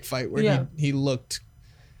 the Jake fight where he looked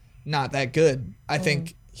not that good. I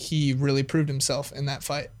think he really proved himself in that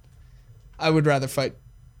fight. I would rather fight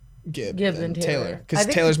Gibb than Taylor because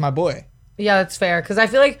Taylor's my boy. Yeah, that's fair. Because I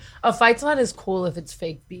feel like a fight's not as cool if it's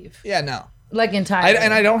fake beef. Yeah, no. Like entirely.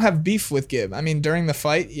 And I don't have beef with Gibb. I mean, during the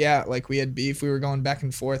fight, yeah, like we had beef. We were going back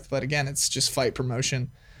and forth. But again, it's just fight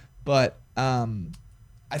promotion. But I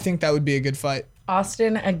think that would be a good fight.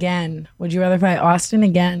 Austin again. Would you rather fight Austin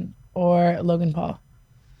again or Logan Paul?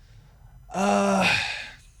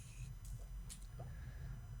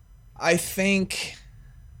 I think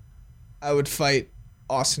I would fight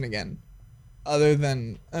Austin again. Other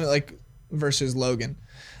than, versus Logan.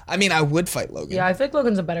 I mean, I would fight Logan. Yeah, I feel like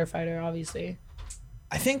Logan's a better fighter, obviously.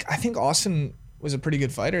 I think Austin was a pretty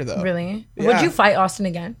good fighter, though. Really? Yeah. Would you fight Austin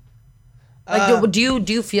again? Like, do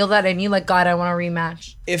you feel that in you? Like, God, I want to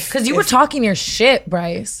rematch. Because you were talking your shit,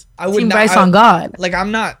 Bryce. I would Team not, Bryce on God. Like,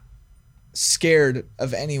 I'm not scared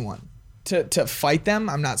of anyone. To fight them,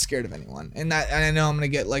 I'm not scared of anyone. And I know I'm gonna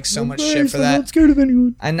get like so much shit for that. I'm not scared of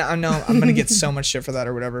anyone. I know I'm gonna get so much shit for that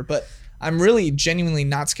or whatever. But I'm really genuinely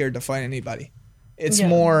not scared to fight anybody. It's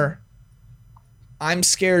more, I'm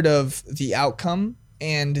scared of the outcome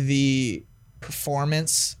and the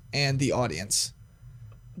performance and the audience.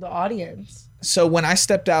 The audience. So when I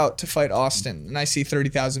stepped out to fight Austin and I see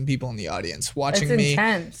 30,000 people in the audience watching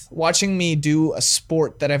me do a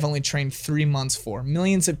sport that I've only trained 3 months for.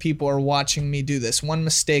 Millions of people are watching me do this. One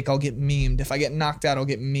mistake, I'll get memed. If I get knocked out, I'll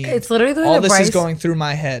get memed. It's literally the way all that this Bryce, is going through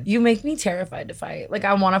my head. You make me terrified to fight. Like,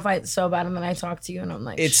 I want to fight so bad, and then I talk to you and I'm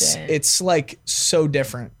like, shit. It's like so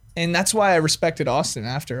different. And that's why I respected Austin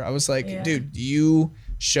after. I was like, dude, you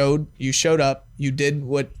showed up. You did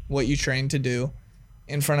what you trained to do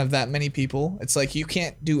in front of that many people. It's like you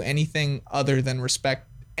can't do anything other than respect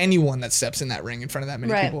anyone that steps in that ring in front of that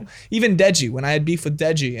many people. Even Deji, when I had beef with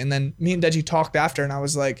Deji, and then me and Deji talked after, and I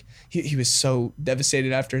was like, he was so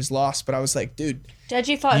devastated after his loss, but I was like, dude,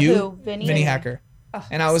 Deji fought who? Vinny Hacker. Oh,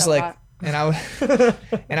 and I was so like, hot.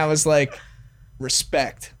 and I was like,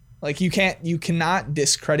 respect. Like you cannot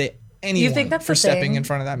discredit anyone you think that's for the stepping thing? in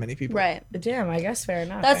front of that many people. Right. Damn, I guess fair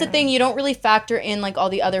enough. That's the thing. You don't really factor in like all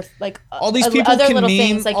the other like all these people other can little meme.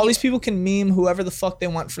 things. Like These people can meme whoever the fuck they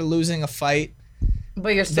want for losing a fight. But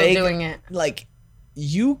you're still doing it. Like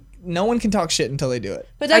no one can talk shit until they do it.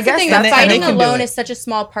 But that's the thing. and Fighting they can do alone it. is such a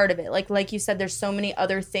small part of it. Like you said, there's so many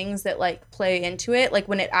other things that like play into it. Like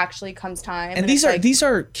when it actually comes time. And these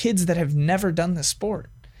are kids that have never done this sport.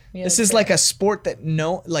 Yeah, this is like a sport that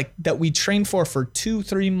that we trained for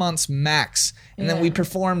 2-3 months max, and then we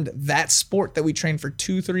performed that sport that we trained for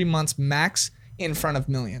 2-3 months max in front of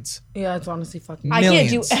millions. Yeah, it's honestly fucking. I can't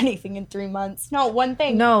do anything in 3 months. Not one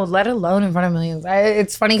thing. No, let alone in front of millions.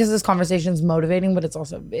 It's funny because this conversation is motivating, but it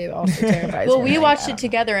also terrifies Well, me. we watched it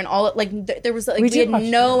together, and all there was like we had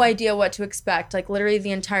no idea what to expect. Like literally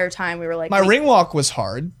the entire time, we were like, my ring walk was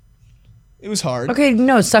hard. It was hard. Okay,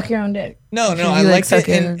 no, suck your own dick. No, I liked it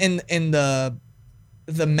in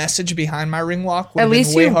the message behind my ring walk would At have been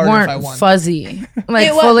least way you harder if I weren't won. fuzzy. Like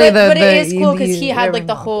it was, fully but it is cool because he had like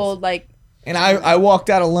the ring whole walk. like. And I walked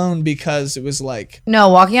out alone because it was like No,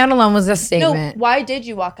 walking out alone was a No, statement. why did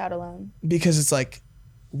you walk out alone? because it's like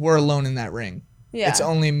we're alone in that ring. Yeah. It's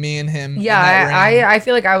only me and him. Yeah, in that ring. I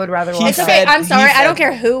feel like I would rather walk It's out. okay. I'm sorry. I don't fed-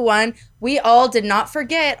 care who won. We all did not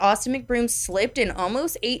forget Austin McBroom slipped and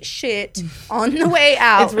almost ate shit on the way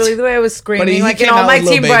out. It's really the way I was But screaming. he Like in came all out my with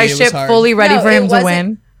Lil Team Baby, Bryce it was shit, hard. fully ready No, for him it to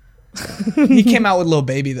wasn't- win. He came out with Lil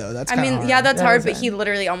Baby though. That's I kinda mean, hard. yeah, that's That hard, was but hard. he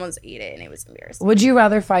literally almost ate it and it was embarrassing. Would you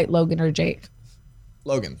rather fight Logan or Jake?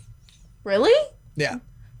 Logan. Really? Yeah.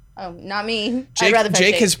 Oh, not me. I'd Jake, rather fight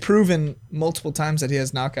Jake has proven multiple times that he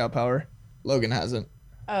has knockout power. Logan hasn't.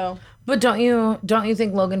 Oh. But don't you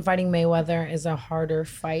think Logan fighting Mayweather is a harder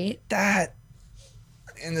fight?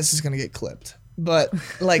 And this is gonna get clipped, But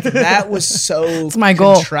like that was so It's my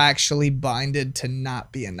goal. contractually binded to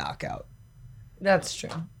not be a knockout. That's true.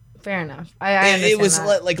 Fair enough. I understand It was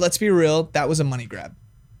that. like, let's be real, that was a money grab.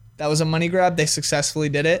 That was a money grab. They successfully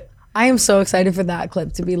did it. I am so excited for that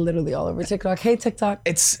clip to be literally all over TikTok. Hey, TikTok.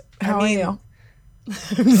 How are you?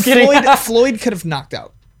 Floyd could have knocked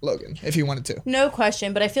out Logan if he wanted to. No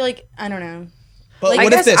question, but I feel like I don't know. But I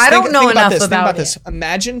what guess if this? I don't know enough Think about about this.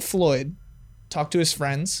 Imagine Floyd talked to his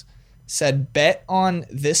friends, said bet on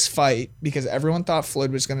this fight because everyone thought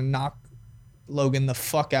Floyd was going to knock Logan the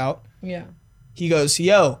fuck out. Yeah. He goes,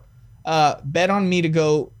 yo, bet on me to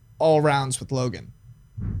go all rounds with Logan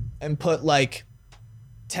and put like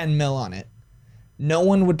 10 mil on it. No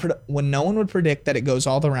one would predict that it goes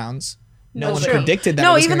all the rounds. No one predicted that.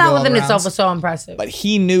 No, it was even gonna that go all within the itself rounds. was so impressive. But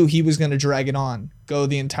he knew he was going to drag it on, go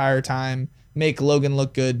the entire time, make Logan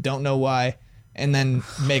look good, don't know why, and then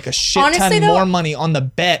make a shit Honestly, ton though, more money on the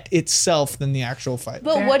bet itself than the actual fight.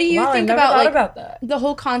 But what do you think about that? The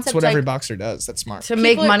whole concept? That's what every boxer does. That's smart. To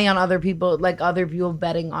make money on other people, like other people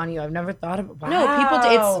betting on you. I've never thought of it. Wow. No, people.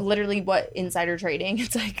 It's literally what insider trading.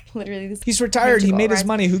 It's like literally this. He's retired. He made his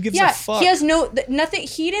money. Who gives a fuck? He has nothing.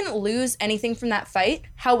 He didn't lose anything from that fight.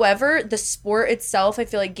 However, the sport itself, I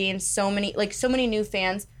feel like gained so many new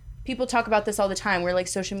fans. People talk about this all the time, where like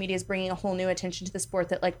social media is bringing a whole new attention to the sport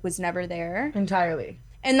that like was never there entirely.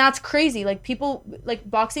 And that's crazy. Like people, like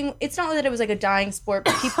boxing. It's not that it was like a dying sport,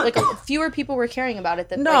 but people like fewer people were caring about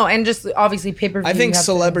it. And just obviously pay-per-view. I think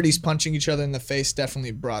celebrities punching each other in the face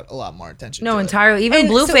definitely brought a lot more attention. No, to entirely. It. Even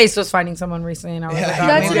Blueface was fighting someone recently, and I was like,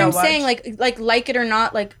 that's what I'm saying. Like it or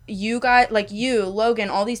not, like you guys, like you,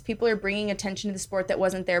 Logan, all these people are bringing attention to the sport that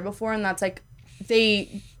wasn't there before, and that's like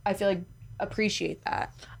I feel like appreciate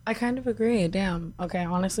that. I kind of agree. Damn. Okay,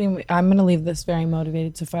 honestly, I'm gonna leave this very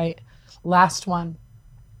motivated to fight. Last one.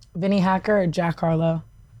 Vinny Hacker or Jack Harlow?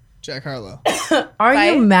 Jack Harlow. Are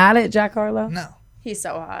you mad at Jack Harlow? No. He's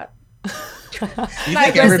so hot. You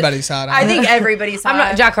think everybody's hot? I think everybody's hot. I'm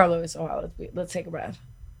not. Jack Harlow is so hot. Let's take a breath.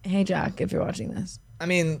 Hey, Jack, if you're watching this. I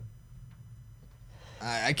mean,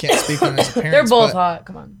 I can't speak on his appearance. They're both hot.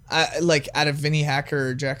 Come on. Like out of Vinny Hacker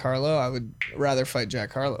or Jack Harlow, I would rather fight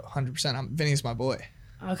Jack Harlow. 100%. Vinny's my boy.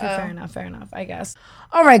 Okay, fair enough, I guess.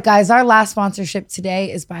 All right, guys, our last sponsorship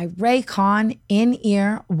today is by Raycon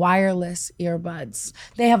in-ear wireless earbuds.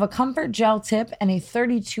 They have a comfort gel tip and a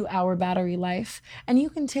 32-hour battery life, and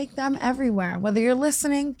you can take them everywhere, whether you're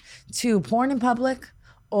listening to porn in public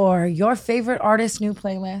or your favorite artist's new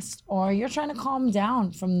playlist, or you're trying to calm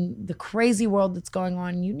down from the crazy world that's going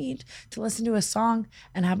on. You need to listen to a song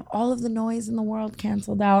and have all of the noise in the world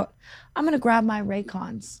canceled out. I'm gonna grab my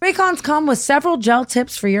Raycons. Raycons come with several gel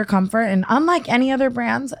tips for your comfort, and unlike any other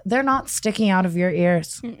brands, they're not sticking out of your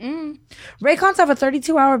ears. Raycons have a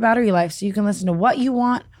 32-hour battery life, so you can listen to what you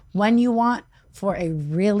want, when you want, for a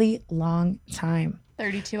really long time.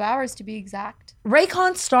 32 hours to be exact.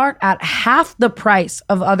 Raycons start at half the price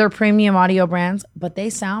of other premium audio brands, but they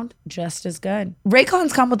sound just as good.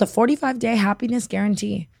 Raycons come with a 45-day happiness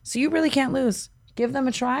guarantee, so you really can't lose. Give them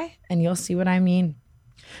a try, and you'll see what I mean.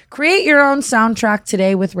 Create your own soundtrack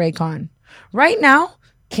today with Raycon. Right now,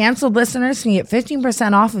 canceled listeners can get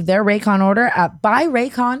 15% off of their Raycon order at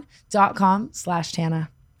buyraycon.com/Tana.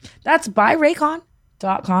 That's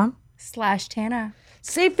buyraycon.com/Tana.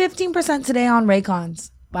 Save 15% today on Raycons.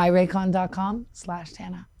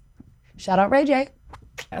 buyraycon.com/Tana. Shout out Ray J.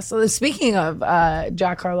 So speaking of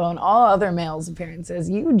Jack Harlow and all other males' appearances,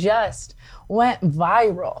 you just went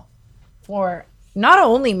viral for not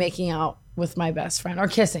only making out with my best friend or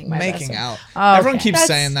kissing my best friend. out. Oh, Everyone keeps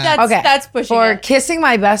saying that. That's pushing for it. kissing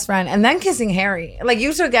my best friend and then kissing Harry. Like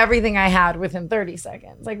you took everything I had within 30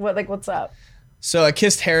 seconds. Like what's up? So I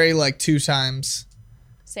kissed Harry like 2 times.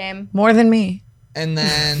 Same. More than me. And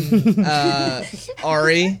then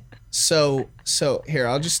Ari. So here,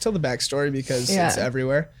 I'll just tell the backstory because it's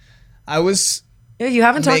everywhere. I was you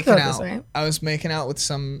haven't talked about out. this, right? I was making out with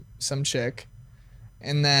some chick.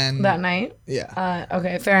 And then that night? Yeah.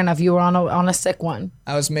 Okay, fair enough. You were on a sick one.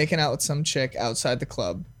 I was making out with some chick outside the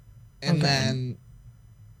club. And then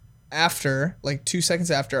after, like 2 seconds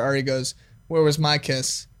after, Ari goes, "Where was my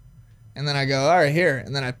kiss?" And then I go, "All right, here."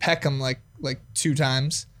 And then I peck him like 2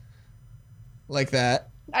 times. Like that.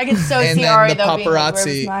 I can so and see then Ari the though being like, paparazzi,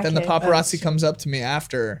 "Where was my then the kid?" paparazzi comes up to me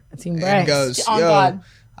after Bryce. and goes, On "Yo, God.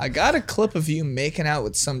 I got a clip of you making out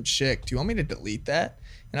with some chick. Do you want me to delete that?"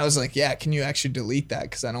 And I was like, "Yeah, can you actually delete that?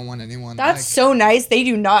 Because I don't want anyone." That's so nice. They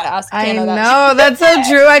do not ask I Tana that know, shit. that's so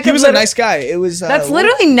true. He was a nice guy. It was. That's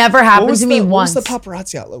literally never happened to me once. What was the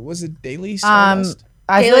paparazzi outlet? Was it Daily Stardust?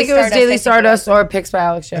 I feel like it was Daily Stardust or Pics by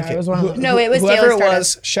Alex Shea. Okay. It was one of them. No, it was whoever Daily it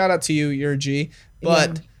Stardust. was. Shout out to you. You're a G.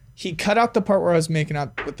 But he cut out the part where I was making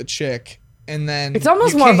out with the chick, and then It's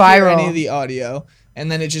almost you more can't hear viral. any of the audio,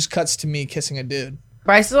 and then it just cuts to me kissing a dude.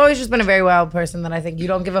 Bryce has always just been a very wild person that I think you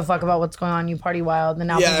don't give a fuck about what's going on. You party wild. And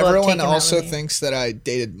now Yeah, people have everyone taken that also with you. thinks that I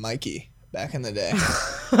dated Mikey back in the day. We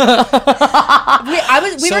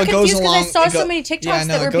So were it goes confused because I along- saw it go- so many TikToks Yeah, no,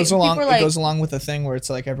 that were it goes along. people were like, It goes along with the thing where it's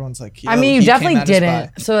like everyone's like, I "Yo, mean, you he came definitely out as didn't.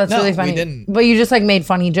 bi." So that's No, really funny. We didn't. But you just like made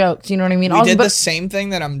funny jokes. You know what I mean? We Also, did but the same thing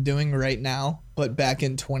that I'm doing right now, but back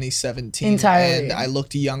in 2017. Entirely. And I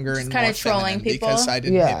looked younger and kinda more trolling feminine people. because I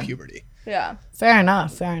didn't Yeah. hit puberty. yeah. fair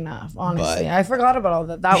enough. Fair enough. Honestly, But- I forgot about all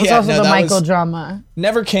that. That was Yeah, also no, the that Michael was- drama.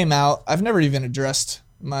 Never came out. I've never even addressed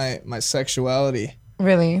my sexuality.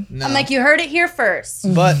 Really? No. I'm like, you heard it here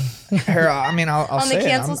first. But here, I mean, I'll On the say it.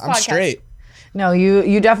 Cancels I'm podcast. straight. No,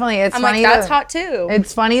 you definitely. It's I'm funny. like, that's to, hot too.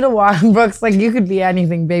 It's funny to watch Brooks. Like you could be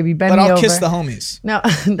anything, baby. Bend But me I'll over. kiss the homies. No,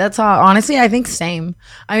 that's all. Honestly, I think same.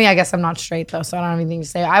 I mean, I guess I'm not straight though, so I don't have anything to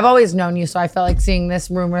say. I've always known you, so I felt like seeing this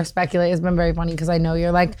rumor speculate has been very funny because I know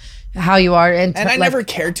you're like how you are. And I like, never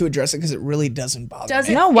cared to address it because it really doesn't bother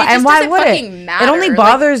Doesn't- me. No, It why, just and why doesn't would it? fucking matter. It only Like-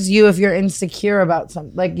 bothers you if you're insecure about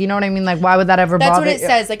something. Like, you know what I mean? Like, why would that ever That's bother what it you?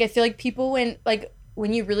 says. Like, I feel like people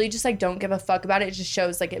when you really just like don't give a fuck about it, it just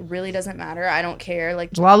shows like it really doesn't matter. I don't care.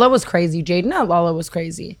 Like, Lala was crazy. Jaden at Lala was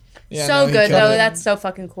crazy. Yeah, so no, he good killed though. it. That's so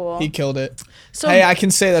fucking cool. He killed it. So, Hey, I can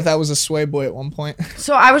say that was a sway boy at one point.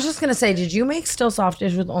 so I was just gonna say, did you make Still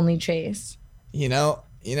Softish with only Chase? You know.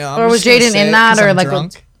 I'm Or was just gonna Jaden say in it that, 'cause or I'm like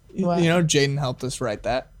drunk. what? You know, Jaden helped us write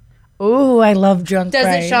that. Ooh, I love drunk. Doesn't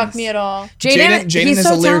Bryce. shock me at all. Jaden Jaden he's is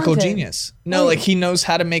so a lyrical talented. genius. No, like he knows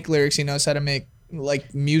how to make lyrics. He knows how to make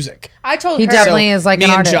like music. I told He her. definitely is like me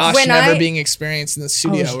an and artist. Josh When never I- being experienced in the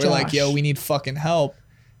studio. it's We're like, Josh. yo, we need fucking help.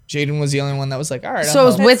 Jaden was the only one that was like, all right. So it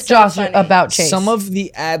was I'll help. with That's so Josh funny. about Chase. Some of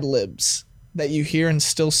the ad libs that you hear in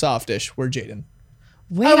Still Softish were Jaden.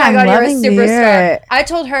 Wait, Oh my I'm god, you're a loving superstar. it. I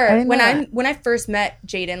told I her didn't when know I that. when I first met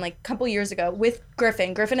Jaden like a couple years ago with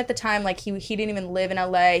Griffin. Griffin at the time like he didn't even live in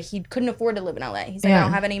LA. He couldn't afford to live in LA. He's like, Yeah. I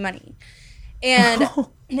don't have any money. And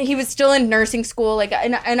he was still in nursing school like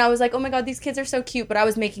and I was like, "Oh my god, these kids are so cute," but I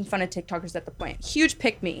was making fun of TikTokers at the point. Huge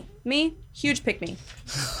pick me. Huge pick me.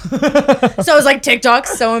 So I was like,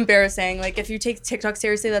 TikTok's so embarrassing. Like if you take TikTok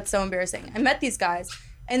seriously, that's so embarrassing. I met these guys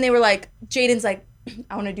and they were like, Jaden's like,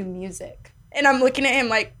 I want to do music. And I'm looking at him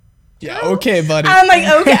like, Yeah, okay, buddy. I'm like,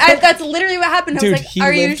 okay. That's literally what happened. I Dude, was like,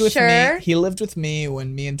 are you sure? He lived with me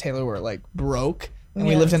when me and Taylor were like broke, and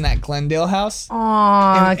we Yeah. lived in that Glendale house.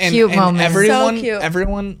 Aw, cute moment. Everyone, So cute.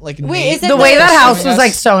 everyone like Wait, is it The way that house pursuing was us-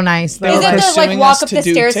 like so nice. Though. They Is were it the like pursuing walk us up to the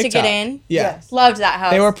do stairs to TikTok. get in? Yeah. Loved that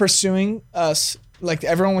house. They were pursuing us. Like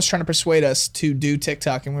everyone was trying to persuade us to do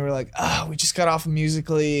TikTok, and we were like, "Ah, we just got off of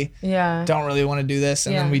Musically. Yeah. Don't really want to do this."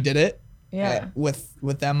 And Yeah. then we did it. Yeah.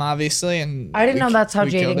 With them obviously, and I didn't we- know that's how we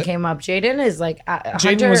killed Jaden it. came up. Jaden is like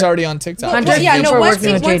Jaden was already on TikTok. Hunter- Well, yeah, Thank you no. for Once working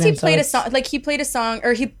he, with once he Jaden, so played a it's- song, like he played a song,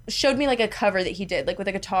 or he showed me like a cover that he did, like with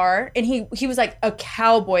a guitar, and he was like a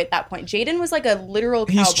cowboy at that point. Jaden was like a literal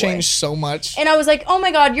cowboy. He's changed so much. And I was like, oh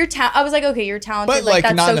my god, I was like, okay, you're talented. But, like, like,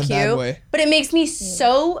 that's not so in a cute. bad way. But it makes me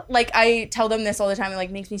so like I tell them this all the time. It like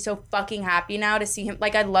makes me so fucking happy now to see him.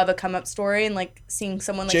 Like I love a come up story and like seeing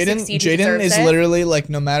someone like succeed. who Jaden deserves is it. literally like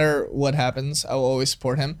no matter what happens, I will always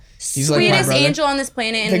support him. He's like my Sweetest brother. angel on this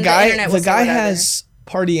planet. And The guy, internet the will say guy whatever. has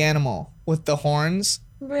Party Animal with the horns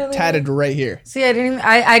Really? tatted right here. See, I didn't.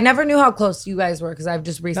 I never knew how close you guys were because I've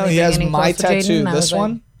just No, recently. he been has getting my close to Jaden, tattoo. and I This was like,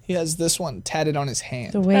 one, he has this one tatted on his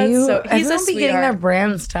hand. The way That's you, so- he's a everyone be getting their sweetheart.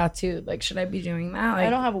 brands tattooed. Like, should I be doing that? Like, I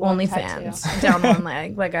don't have one OnlyFans down one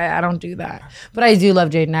leg. Like, I don't do that. But I do love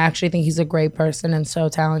Jaden. I actually think he's a great person and so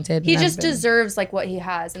talented. He and I've just been- deserves like what he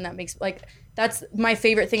has, and that makes like that's my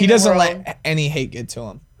favorite thing. He in the doesn't world. let any hate get to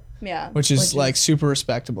him, Yeah. which is like super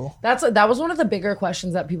respectable. That was one of the bigger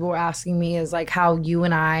questions that people were asking me is like how you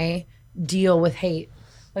and I deal with hate.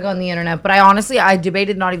 Like on the internet, but I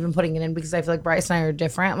debated not even putting it in because I feel like Bryce and I are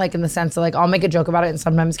different, like in the sense that like I'll make a joke about it and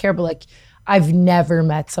sometimes care, but like I've never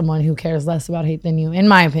met someone who cares less about hate than you, in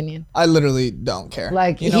my opinion. I literally don't care.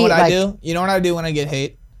 Like, you know he- what I like- do? You know what I do when I get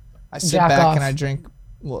hate? I sit Jack back off. and I drink.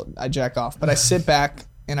 Well, I jack off, but I sit back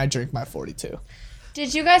and I drink my 42.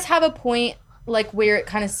 Did you guys have a point like where it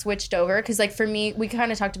kind of switched over? Because like for me, we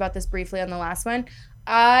kind of talked about this briefly on the last one.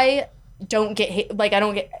 I don't get hate, like I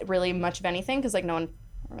don't get really much of anything because like no one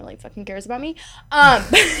really fucking cares about me.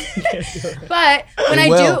 But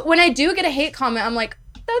when I do get a hate comment, I'm like,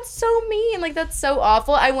 that's so mean, like that's so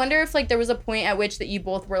awful. I wonder if like there was a point at which that you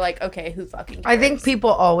both were like, okay, who fucking cares? I think people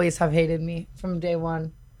always have hated me from day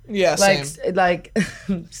one. Yeah, like, same. like,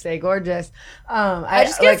 stay gorgeous. I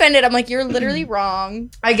just get offended. I'm like, you're literally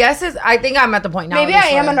wrong. I guess I think I'm at the point now. Maybe I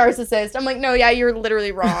am a narcissist. I'm like, no, yeah, you're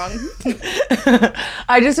literally wrong.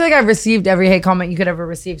 I just feel like I've received every hate comment you could ever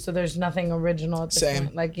receive, so there's nothing original at this Same.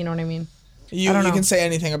 point. Like, you know what I mean? You can say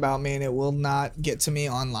anything about me and it will not get to me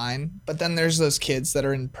online. But then there's those kids that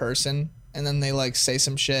are in person and then they like say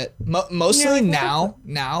some shit. Mostly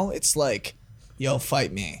now it's like, yo,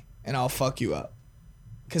 fight me and I'll fuck you up.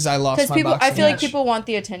 Because I lost my boxing I feel like match. people want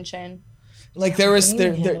the attention. Like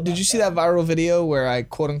did you see that viral video where I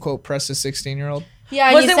quote unquote pressed a 16-year-old?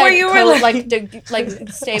 Yeah, was it where you were like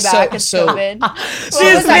stay back? It's COVID.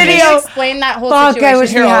 This video. Explain that whole Fuck, situation. I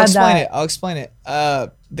wish we had that. I'll explain it.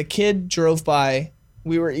 The kid drove by.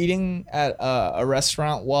 We were eating at a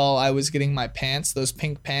restaurant while I was getting my pants, those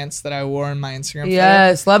pink pants that I wore in my Instagram.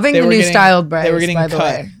 Yes, photo. loving the new styled Bryce. They were getting by the cut.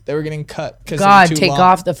 way. They were getting cut because God, too take long.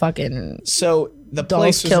 off the fucking. So the Dolls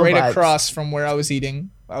place was kill right vibes. across from where I was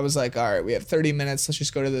eating. I was like, all right, we have 30 minutes. Let's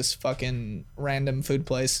just go to this fucking random food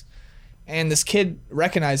place. And this kid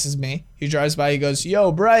recognizes me. He drives by. He goes,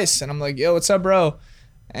 yo, Bryce. And I'm like, yo, what's up, bro?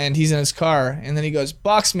 And he's in his car. And then he goes,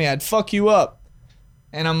 box me. I'd fuck you up.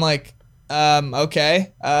 And I'm like,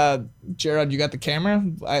 okay. Jared, you got the camera?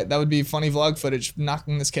 That would be funny vlog footage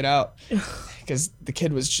knocking this kid out. Because the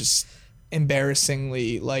kid was just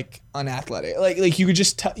embarrassingly like unathletic. Like you could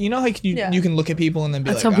just you know like you can look at people and then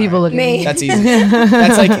be That's like, how people look at me. That's easy.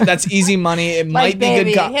 that's easy money. It might be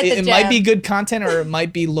baby, good hit the might be gym. good content or it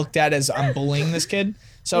might be looked at as I'm bullying this kid.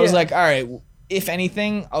 So I was like, all right, if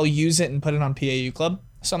anything, I'll use it and put it on PAU Club.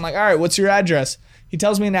 So I'm like, all right, what's your address? He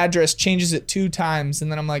tells me an address, changes it 2 times, and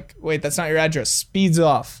then I'm like, wait, that's not your address. Speeds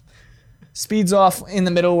off in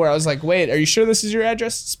the middle where I was like, wait, are you sure this is your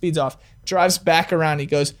address? Speeds off. Drives back around. He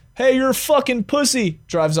goes, hey, you're a fucking pussy.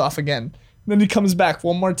 Drives off again. Then he comes back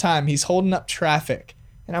one more time. He's holding up traffic.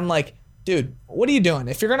 And I'm like, dude, what are you doing?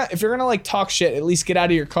 If you're gonna like talk shit, at least get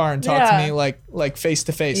out of your car and talk to me like face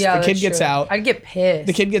to face. Yeah, the kid that's gets true. out. I'd get pissed.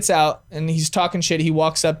 The kid gets out and he's talking shit. He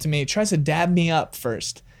walks up to me, tries to dab me up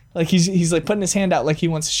first. Like he's like putting his hand out like he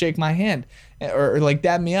wants to shake my hand or like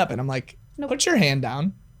dab me up. And I'm like, put your hand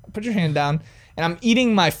down. Put your hand down. And I'm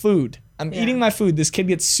eating my food. Eating my food. This kid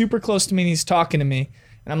gets super close to me and he's talking to me.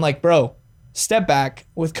 And I'm like, bro, step back.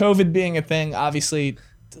 With COVID being a thing, obviously,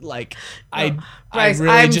 like I really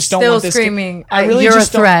I'm just don't still want this screaming. I really You're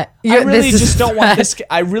just a threat. I really This is just a don't want threat. this.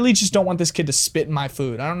 I really just don't want this kid to spit in my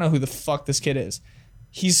food. I don't know who the fuck this kid is.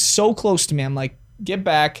 He's so close to me. I'm like, get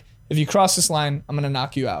back. If you cross this line, I'm gonna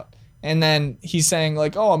knock you out. And then he's saying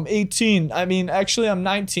like, oh, I'm 18. I mean, actually, I'm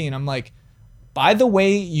 19. I'm like, by the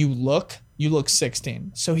way you look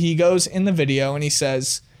 16. So he goes in the video and he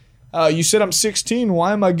says, you said I'm 16.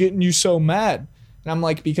 Why am I getting you so mad? And I'm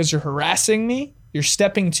like, because you're harassing me. You're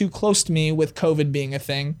stepping too close to me with COVID being a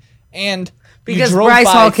thing. And Because Bryce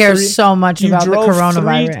Hall cares so much about the drove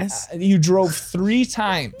coronavirus. you drove 3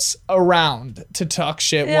 times around to talk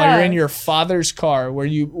shit while you're in your father's car where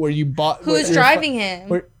you bought. Who's driving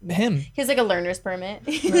him? Him. He has like a learner's permit.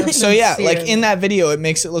 So yeah, like in that video, it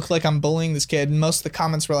makes it look like I'm bullying this kid. And most of the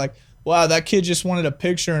comments were like, wow, that kid just wanted a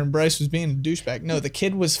picture and Bryce was being a douchebag. No, the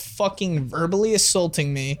kid was fucking verbally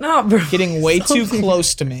assaulting me, getting way too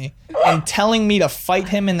close to me, and telling me to fight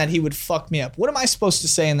him and that he would fuck me up. What am I supposed to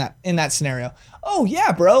say in that scenario? Oh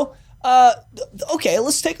yeah, bro. Okay,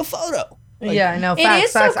 let's take a photo. Like, yeah, I know. It Facts,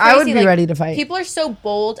 is so facts. crazy. I would be like, ready to fight. People are so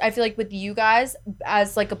bold. I feel like with you guys,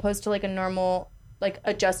 as like opposed to like a normal, like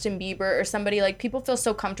a Justin Bieber or somebody, like people feel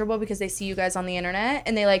so comfortable because they see you guys on the internet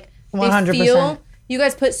and they like 100%. they feel you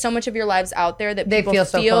guys put so much of your lives out there that They people feel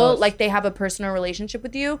so close. like they have a personal relationship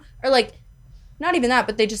with you, or like not even that,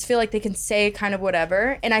 but they just feel like they can say kind of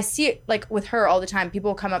whatever. And I see it like with her all the time.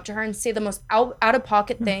 People will come up to her and say the most out of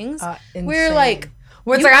pocket things. We're like.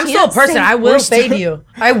 Where it's you like, I'm still a can't person. say- I will fade you.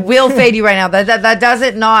 I will fade you right now. That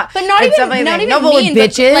doesn't not. But not it's even definitely a not thing. even no, but mean,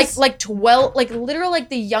 with bitches. but like 12, like literal, like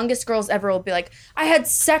the youngest girls ever will be like, I had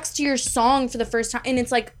sex to your song for the first time, and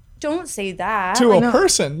it's like, don't say that to like, a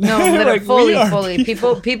person. No, Like, fully, we are fully.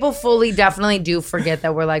 People fully definitely do forget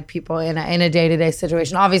that we're like people in a day-to-day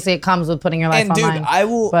situation. Obviously, it comes with putting your life And dude, online. I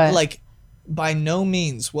will but like. By no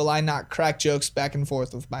means will I not crack jokes back and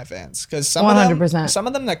forth with my fans, because some 100%.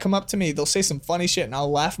 of them that come up to me, they'll say some funny shit and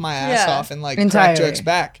I'll laugh my ass Yeah. off and like Entirely. crack jokes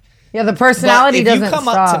back. yeah, the personality But if doesn't you come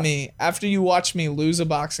stop. up to me after you watch me lose a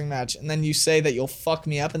boxing match and then you say that you'll fuck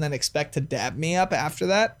me up and then expect to dab me up after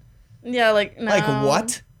that, yeah, like no. like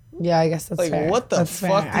what? Yeah, I guess that's Like, fair. what the That's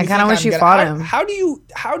fuck? fair. do I you kind of think wish I'm you gonna- fought how- him.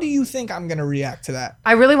 How do you think I'm gonna react to that?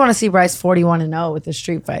 I really want to see Bryce 41-0 with the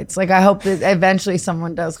street fights. Like, I hope that eventually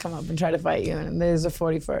someone does come up and try to fight you, and there's a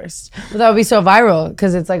 41st. But that would be so viral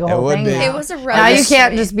because it's like a whole would thing be. now. It was a Now you rush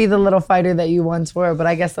can't to me. just be the little fighter that you once were, but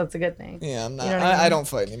I guess that's a good thing. Yeah, I'm not. You know what I I mean? don't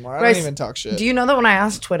fight anymore. I Bryce, don't even talk shit. Do you know that when I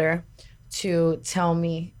asked Twitter to tell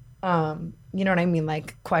me, you know what I mean,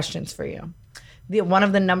 like questions for you, one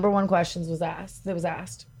of the number one questions was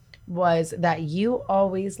asked was that you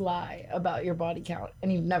always lie about your body count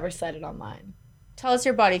and you've never said it online. Tell us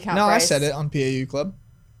your body count. No, Bryce. I said it on PAU Club.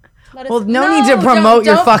 Let us- Well, no need to promote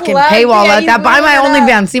your don't fucking plug paywall it. like You that. Buy my blew it up.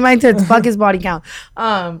 OnlyFans. See my tits. Fuck his body count.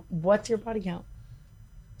 What's your body count?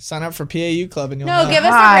 Sign up for PAU Club and you'll No, know. give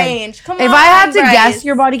us Hi. a range. Come on. If I had to Bryce. guess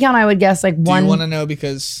your body count, I would guess like Do one. you want to know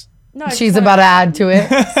because No, I just She's wanna- about to add to it.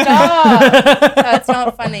 Stop. That's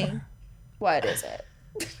not funny. What is it?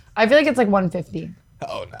 I feel like it's like 150.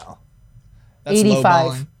 oh no, that's 85.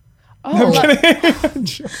 lowballing. Oh,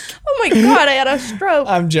 Oh my god, I had a stroke.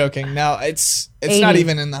 I'm joking. No, it's 80. not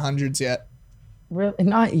even in the hundreds yet. really?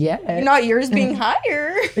 Not yet. Not yours being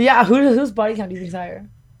higher. Yeah, whose body count do you think's higher?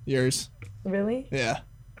 Yours, Really? yeah.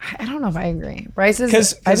 I don't know if I agree. Bryce is.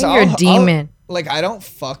 Because I think you're a demon. Like I don't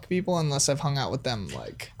fuck people unless I've hung out with them.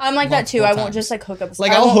 Like I'm like that too. I multiple won't times. just like hook up.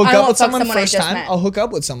 Like I I'll won't- hook I up won't with fuck someone I first just time. met. I'll hook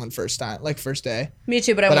up with someone first time, like first day. Me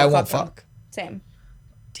too, but I But won't I won't fuck. them. fuck. Same.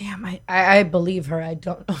 Damn, I believe her. I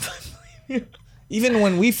don't know if I believe you. Even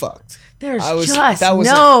when we fucked. There's I was- just that was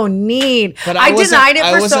no need. But I wasn't- denied it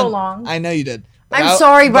I for so wasn't- long. I know you did. But I'm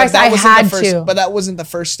sorry, but Bryce, that I wasn't the had first- to. But that wasn't the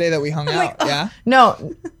first day that we hung out. Yeah.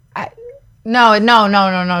 No,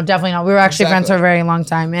 no, definitely not. We were actually friends for a very long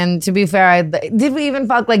time. And to be fair, did we even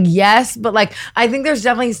fuck? Like, yes, but like, I think there's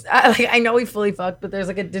definitely, like, I know we fully fucked, but there's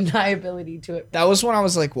like a deniability to it. That was when I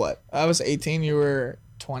was like, what? I was 18. You were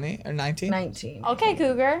 20 or 19? 19. Okay,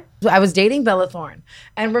 Cougar. I was dating Bella Thorne.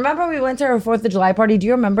 And remember we went to her 4th of July party? Do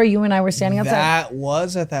you remember you and I were standing outside? That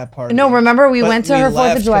was at that party. No, remember we But went to her 4th of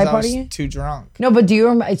left July 'cause I was party? too drunk. No, but do you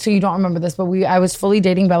remember? So you don't remember this, but I was fully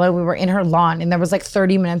dating Bella. We were in her lawn, and there was like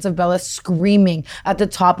 30 minutes of Bella screaming at the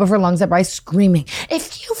top of her lungs at Bryce, screaming,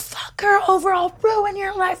 "If you fuck her over, I'll ruin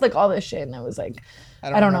your life!" Like all this shit, and I was like,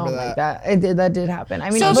 I don't know, remember like that. That did happen. I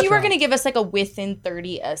mean, So if but- you were gonna give us like a within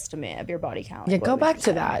 30 estimate of your body count, yeah, like, go what would back you to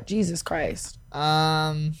say? that. Jesus Christ!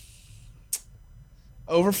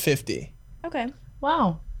 Over 50. Okay.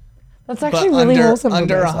 Wow, that's But actually really under, wholesome. of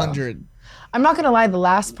under Bryce, though. 100. I'm not gonna lie. The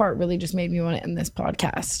last part really just made me want to end this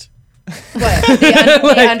podcast. What?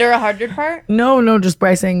 The under 100 part? No, just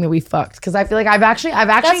Bryce saying that we fucked because I feel like I've actually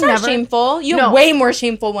That's not never shameful. You No. have way more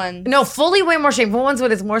shameful ones. No, fully way more shameful ones,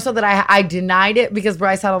 but it's more so that I denied it because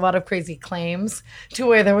Bryce had a lot of crazy claims to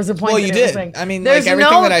where there was a point. Well, that you it was did. like, I mean, there's like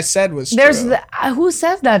everything no- that I said was There's true. who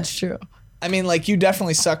says that's true? I mean, like you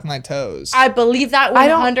definitely sucked my toes. I believe that I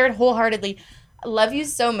don't- 100 wholeheartedly. I love you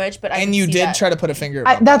so much, but I and can you see did that. try to put a finger in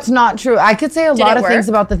my butt. That's not true. I could say a lot it of things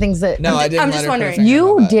work? about the things that. No, I didn't I'm let just her put a wondering. finger in my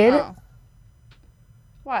You butt. did. Oh.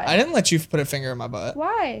 Why? I didn't let you put a finger in my butt.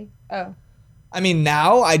 Why? Oh. I mean,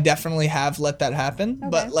 now I definitely have let that happen,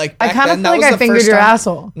 but like I back kind of then, feel that like was I the fingered first your time-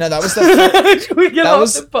 asshole. No, that was the first, Should we get that off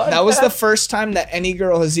was the podcast? that was the first time that any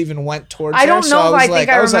girl has even went towards. I don't her, so know if was I think like,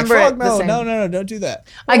 I was like, remember it fuck the no, same. no, don't do that.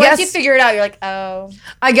 I Once guess you figure it out, you're like, oh.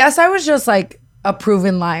 I guess I was just like a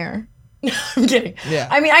proven liar. I'm kidding. Yeah.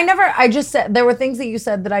 I mean, I just said there were things that you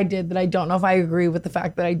said that I did that I don't know if I agree with the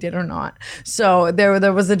fact that I did or not. So there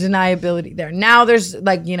was a deniability there. Now there's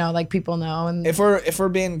like, like people know. And If we're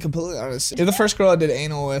being completely honest, you're the first girl I did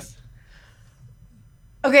anal with.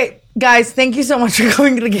 okay, guys, thank you so much for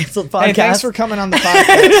coming to the Canceled Podcast. Hey, thanks for coming on the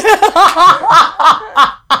podcast.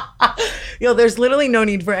 Yo, there's literally no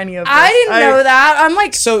need for any of this. I didn't know that. I'm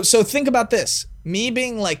like, so think about this. Me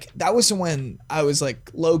being like, that was when I was like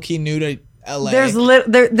low key new to LA.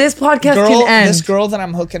 This podcast can end. This girl that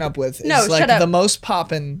I'm hooking up with is No, like shut up. the most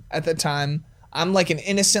poppin' at the time. I'm like an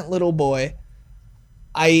innocent little boy.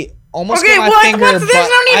 I almost Okay, get my what? finger, What's- there's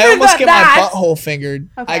no need I for almost get that. my butthole fingered.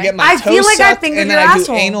 Okay. I get my I toes feel like I sucked, fingered and your then I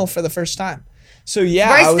asshole. do anal for the first time. So yeah,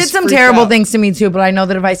 Bryce I was did some freaked terrible out. things to me too, but I know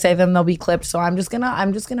that if I say them, they'll be clipped. So I'm just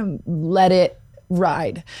gonna let it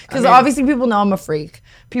ride because obviously people know I'm a freak.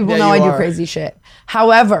 People Yeah, know I you do are. crazy shit.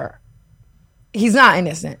 However, he's not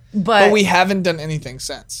innocent. But we haven't done anything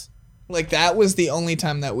since. Like that was the only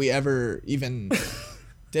time that we ever even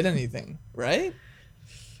did anything, right?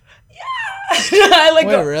 I like.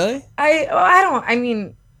 Wait, really? I don't. I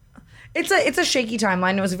mean, it's a shaky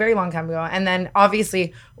timeline. It was a very long time ago, and then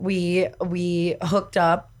obviously we hooked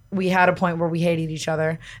up we had a point where we hated each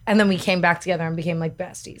other, and then we came back together and became like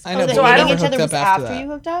besties. I know. The but we hating never each other hooked was up after after that. you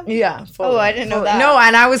hooked up? Yeah. Oh, I didn't know that. No,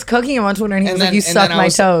 and I was cooking him on Twitter, and he was like, "You suck my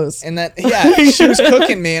toes." And then she was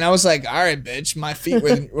cooking me, and I was like, "All right, bitch, my feet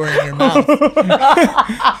were in your mouth."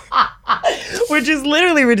 Which is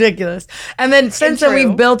literally ridiculous. And then since then, true.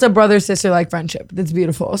 we've built a brother-sister like friendship. That's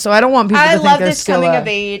beautiful. So I don't want people to I think love there's this still coming a- of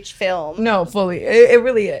age film. No, fully. It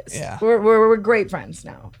really is. Yeah. We're great friends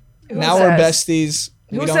now. Now we're besties.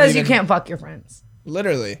 Who We don't says you even- can't fuck your friends?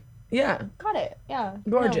 Literally. Yeah. Got it. Yeah.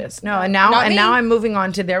 Gorgeous. No, No. and now Not me. I'm moving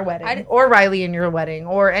on to their wedding. Or Riley and your wedding.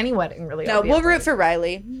 Or any wedding, really. No, I'll be we'll up root for for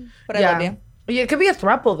Riley. But Yeah. I love you. Yeah, it could be a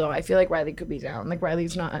throuple though. I feel like Riley could be down. Like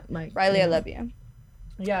Riley's not like Riley, I love you.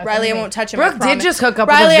 Yeah, Riley, I something. won't touch him. I Brooke did promise. just hook up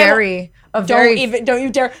Riley, with I a won't- very Don't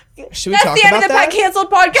you dare. Should we That's talk the end about of the that?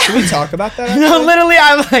 Canceled podcast. Should we talk about that? No, literally,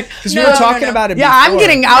 I'm like, Because we were talking about it. yeah, I'm before.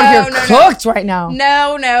 getting out No, here no, no. cooked right now.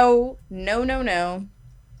 No.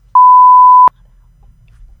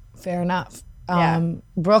 Fair enough. Yeah.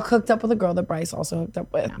 Brooke hooked up with a girl that Bryce also hooked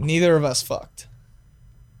up with. Neither of us fucked.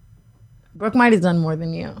 Brooke might have done more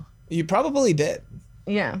than you. You probably did.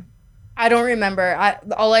 Yeah. I don't remember.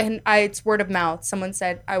 It's word of mouth. Someone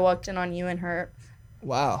said I walked in on you and her.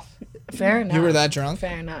 Wow. Fair enough. You were that drunk?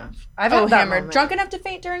 Fair enough. I've Oh, had that hammered. moment. Drunk enough to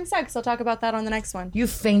faint during sex. I'll talk about that on the next one. You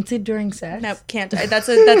fainted during sex? Nope, can't. That's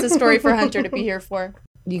a story for Hunter to be here for.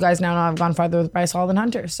 You guys now know I've gone farther with Bryce Hall than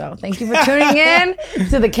Hunter. So thank you for tuning in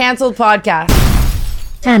to the Canceled Podcast.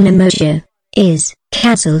 Tana Moshe is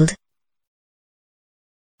cancelled.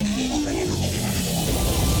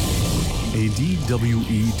 A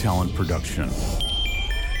DWE talent production.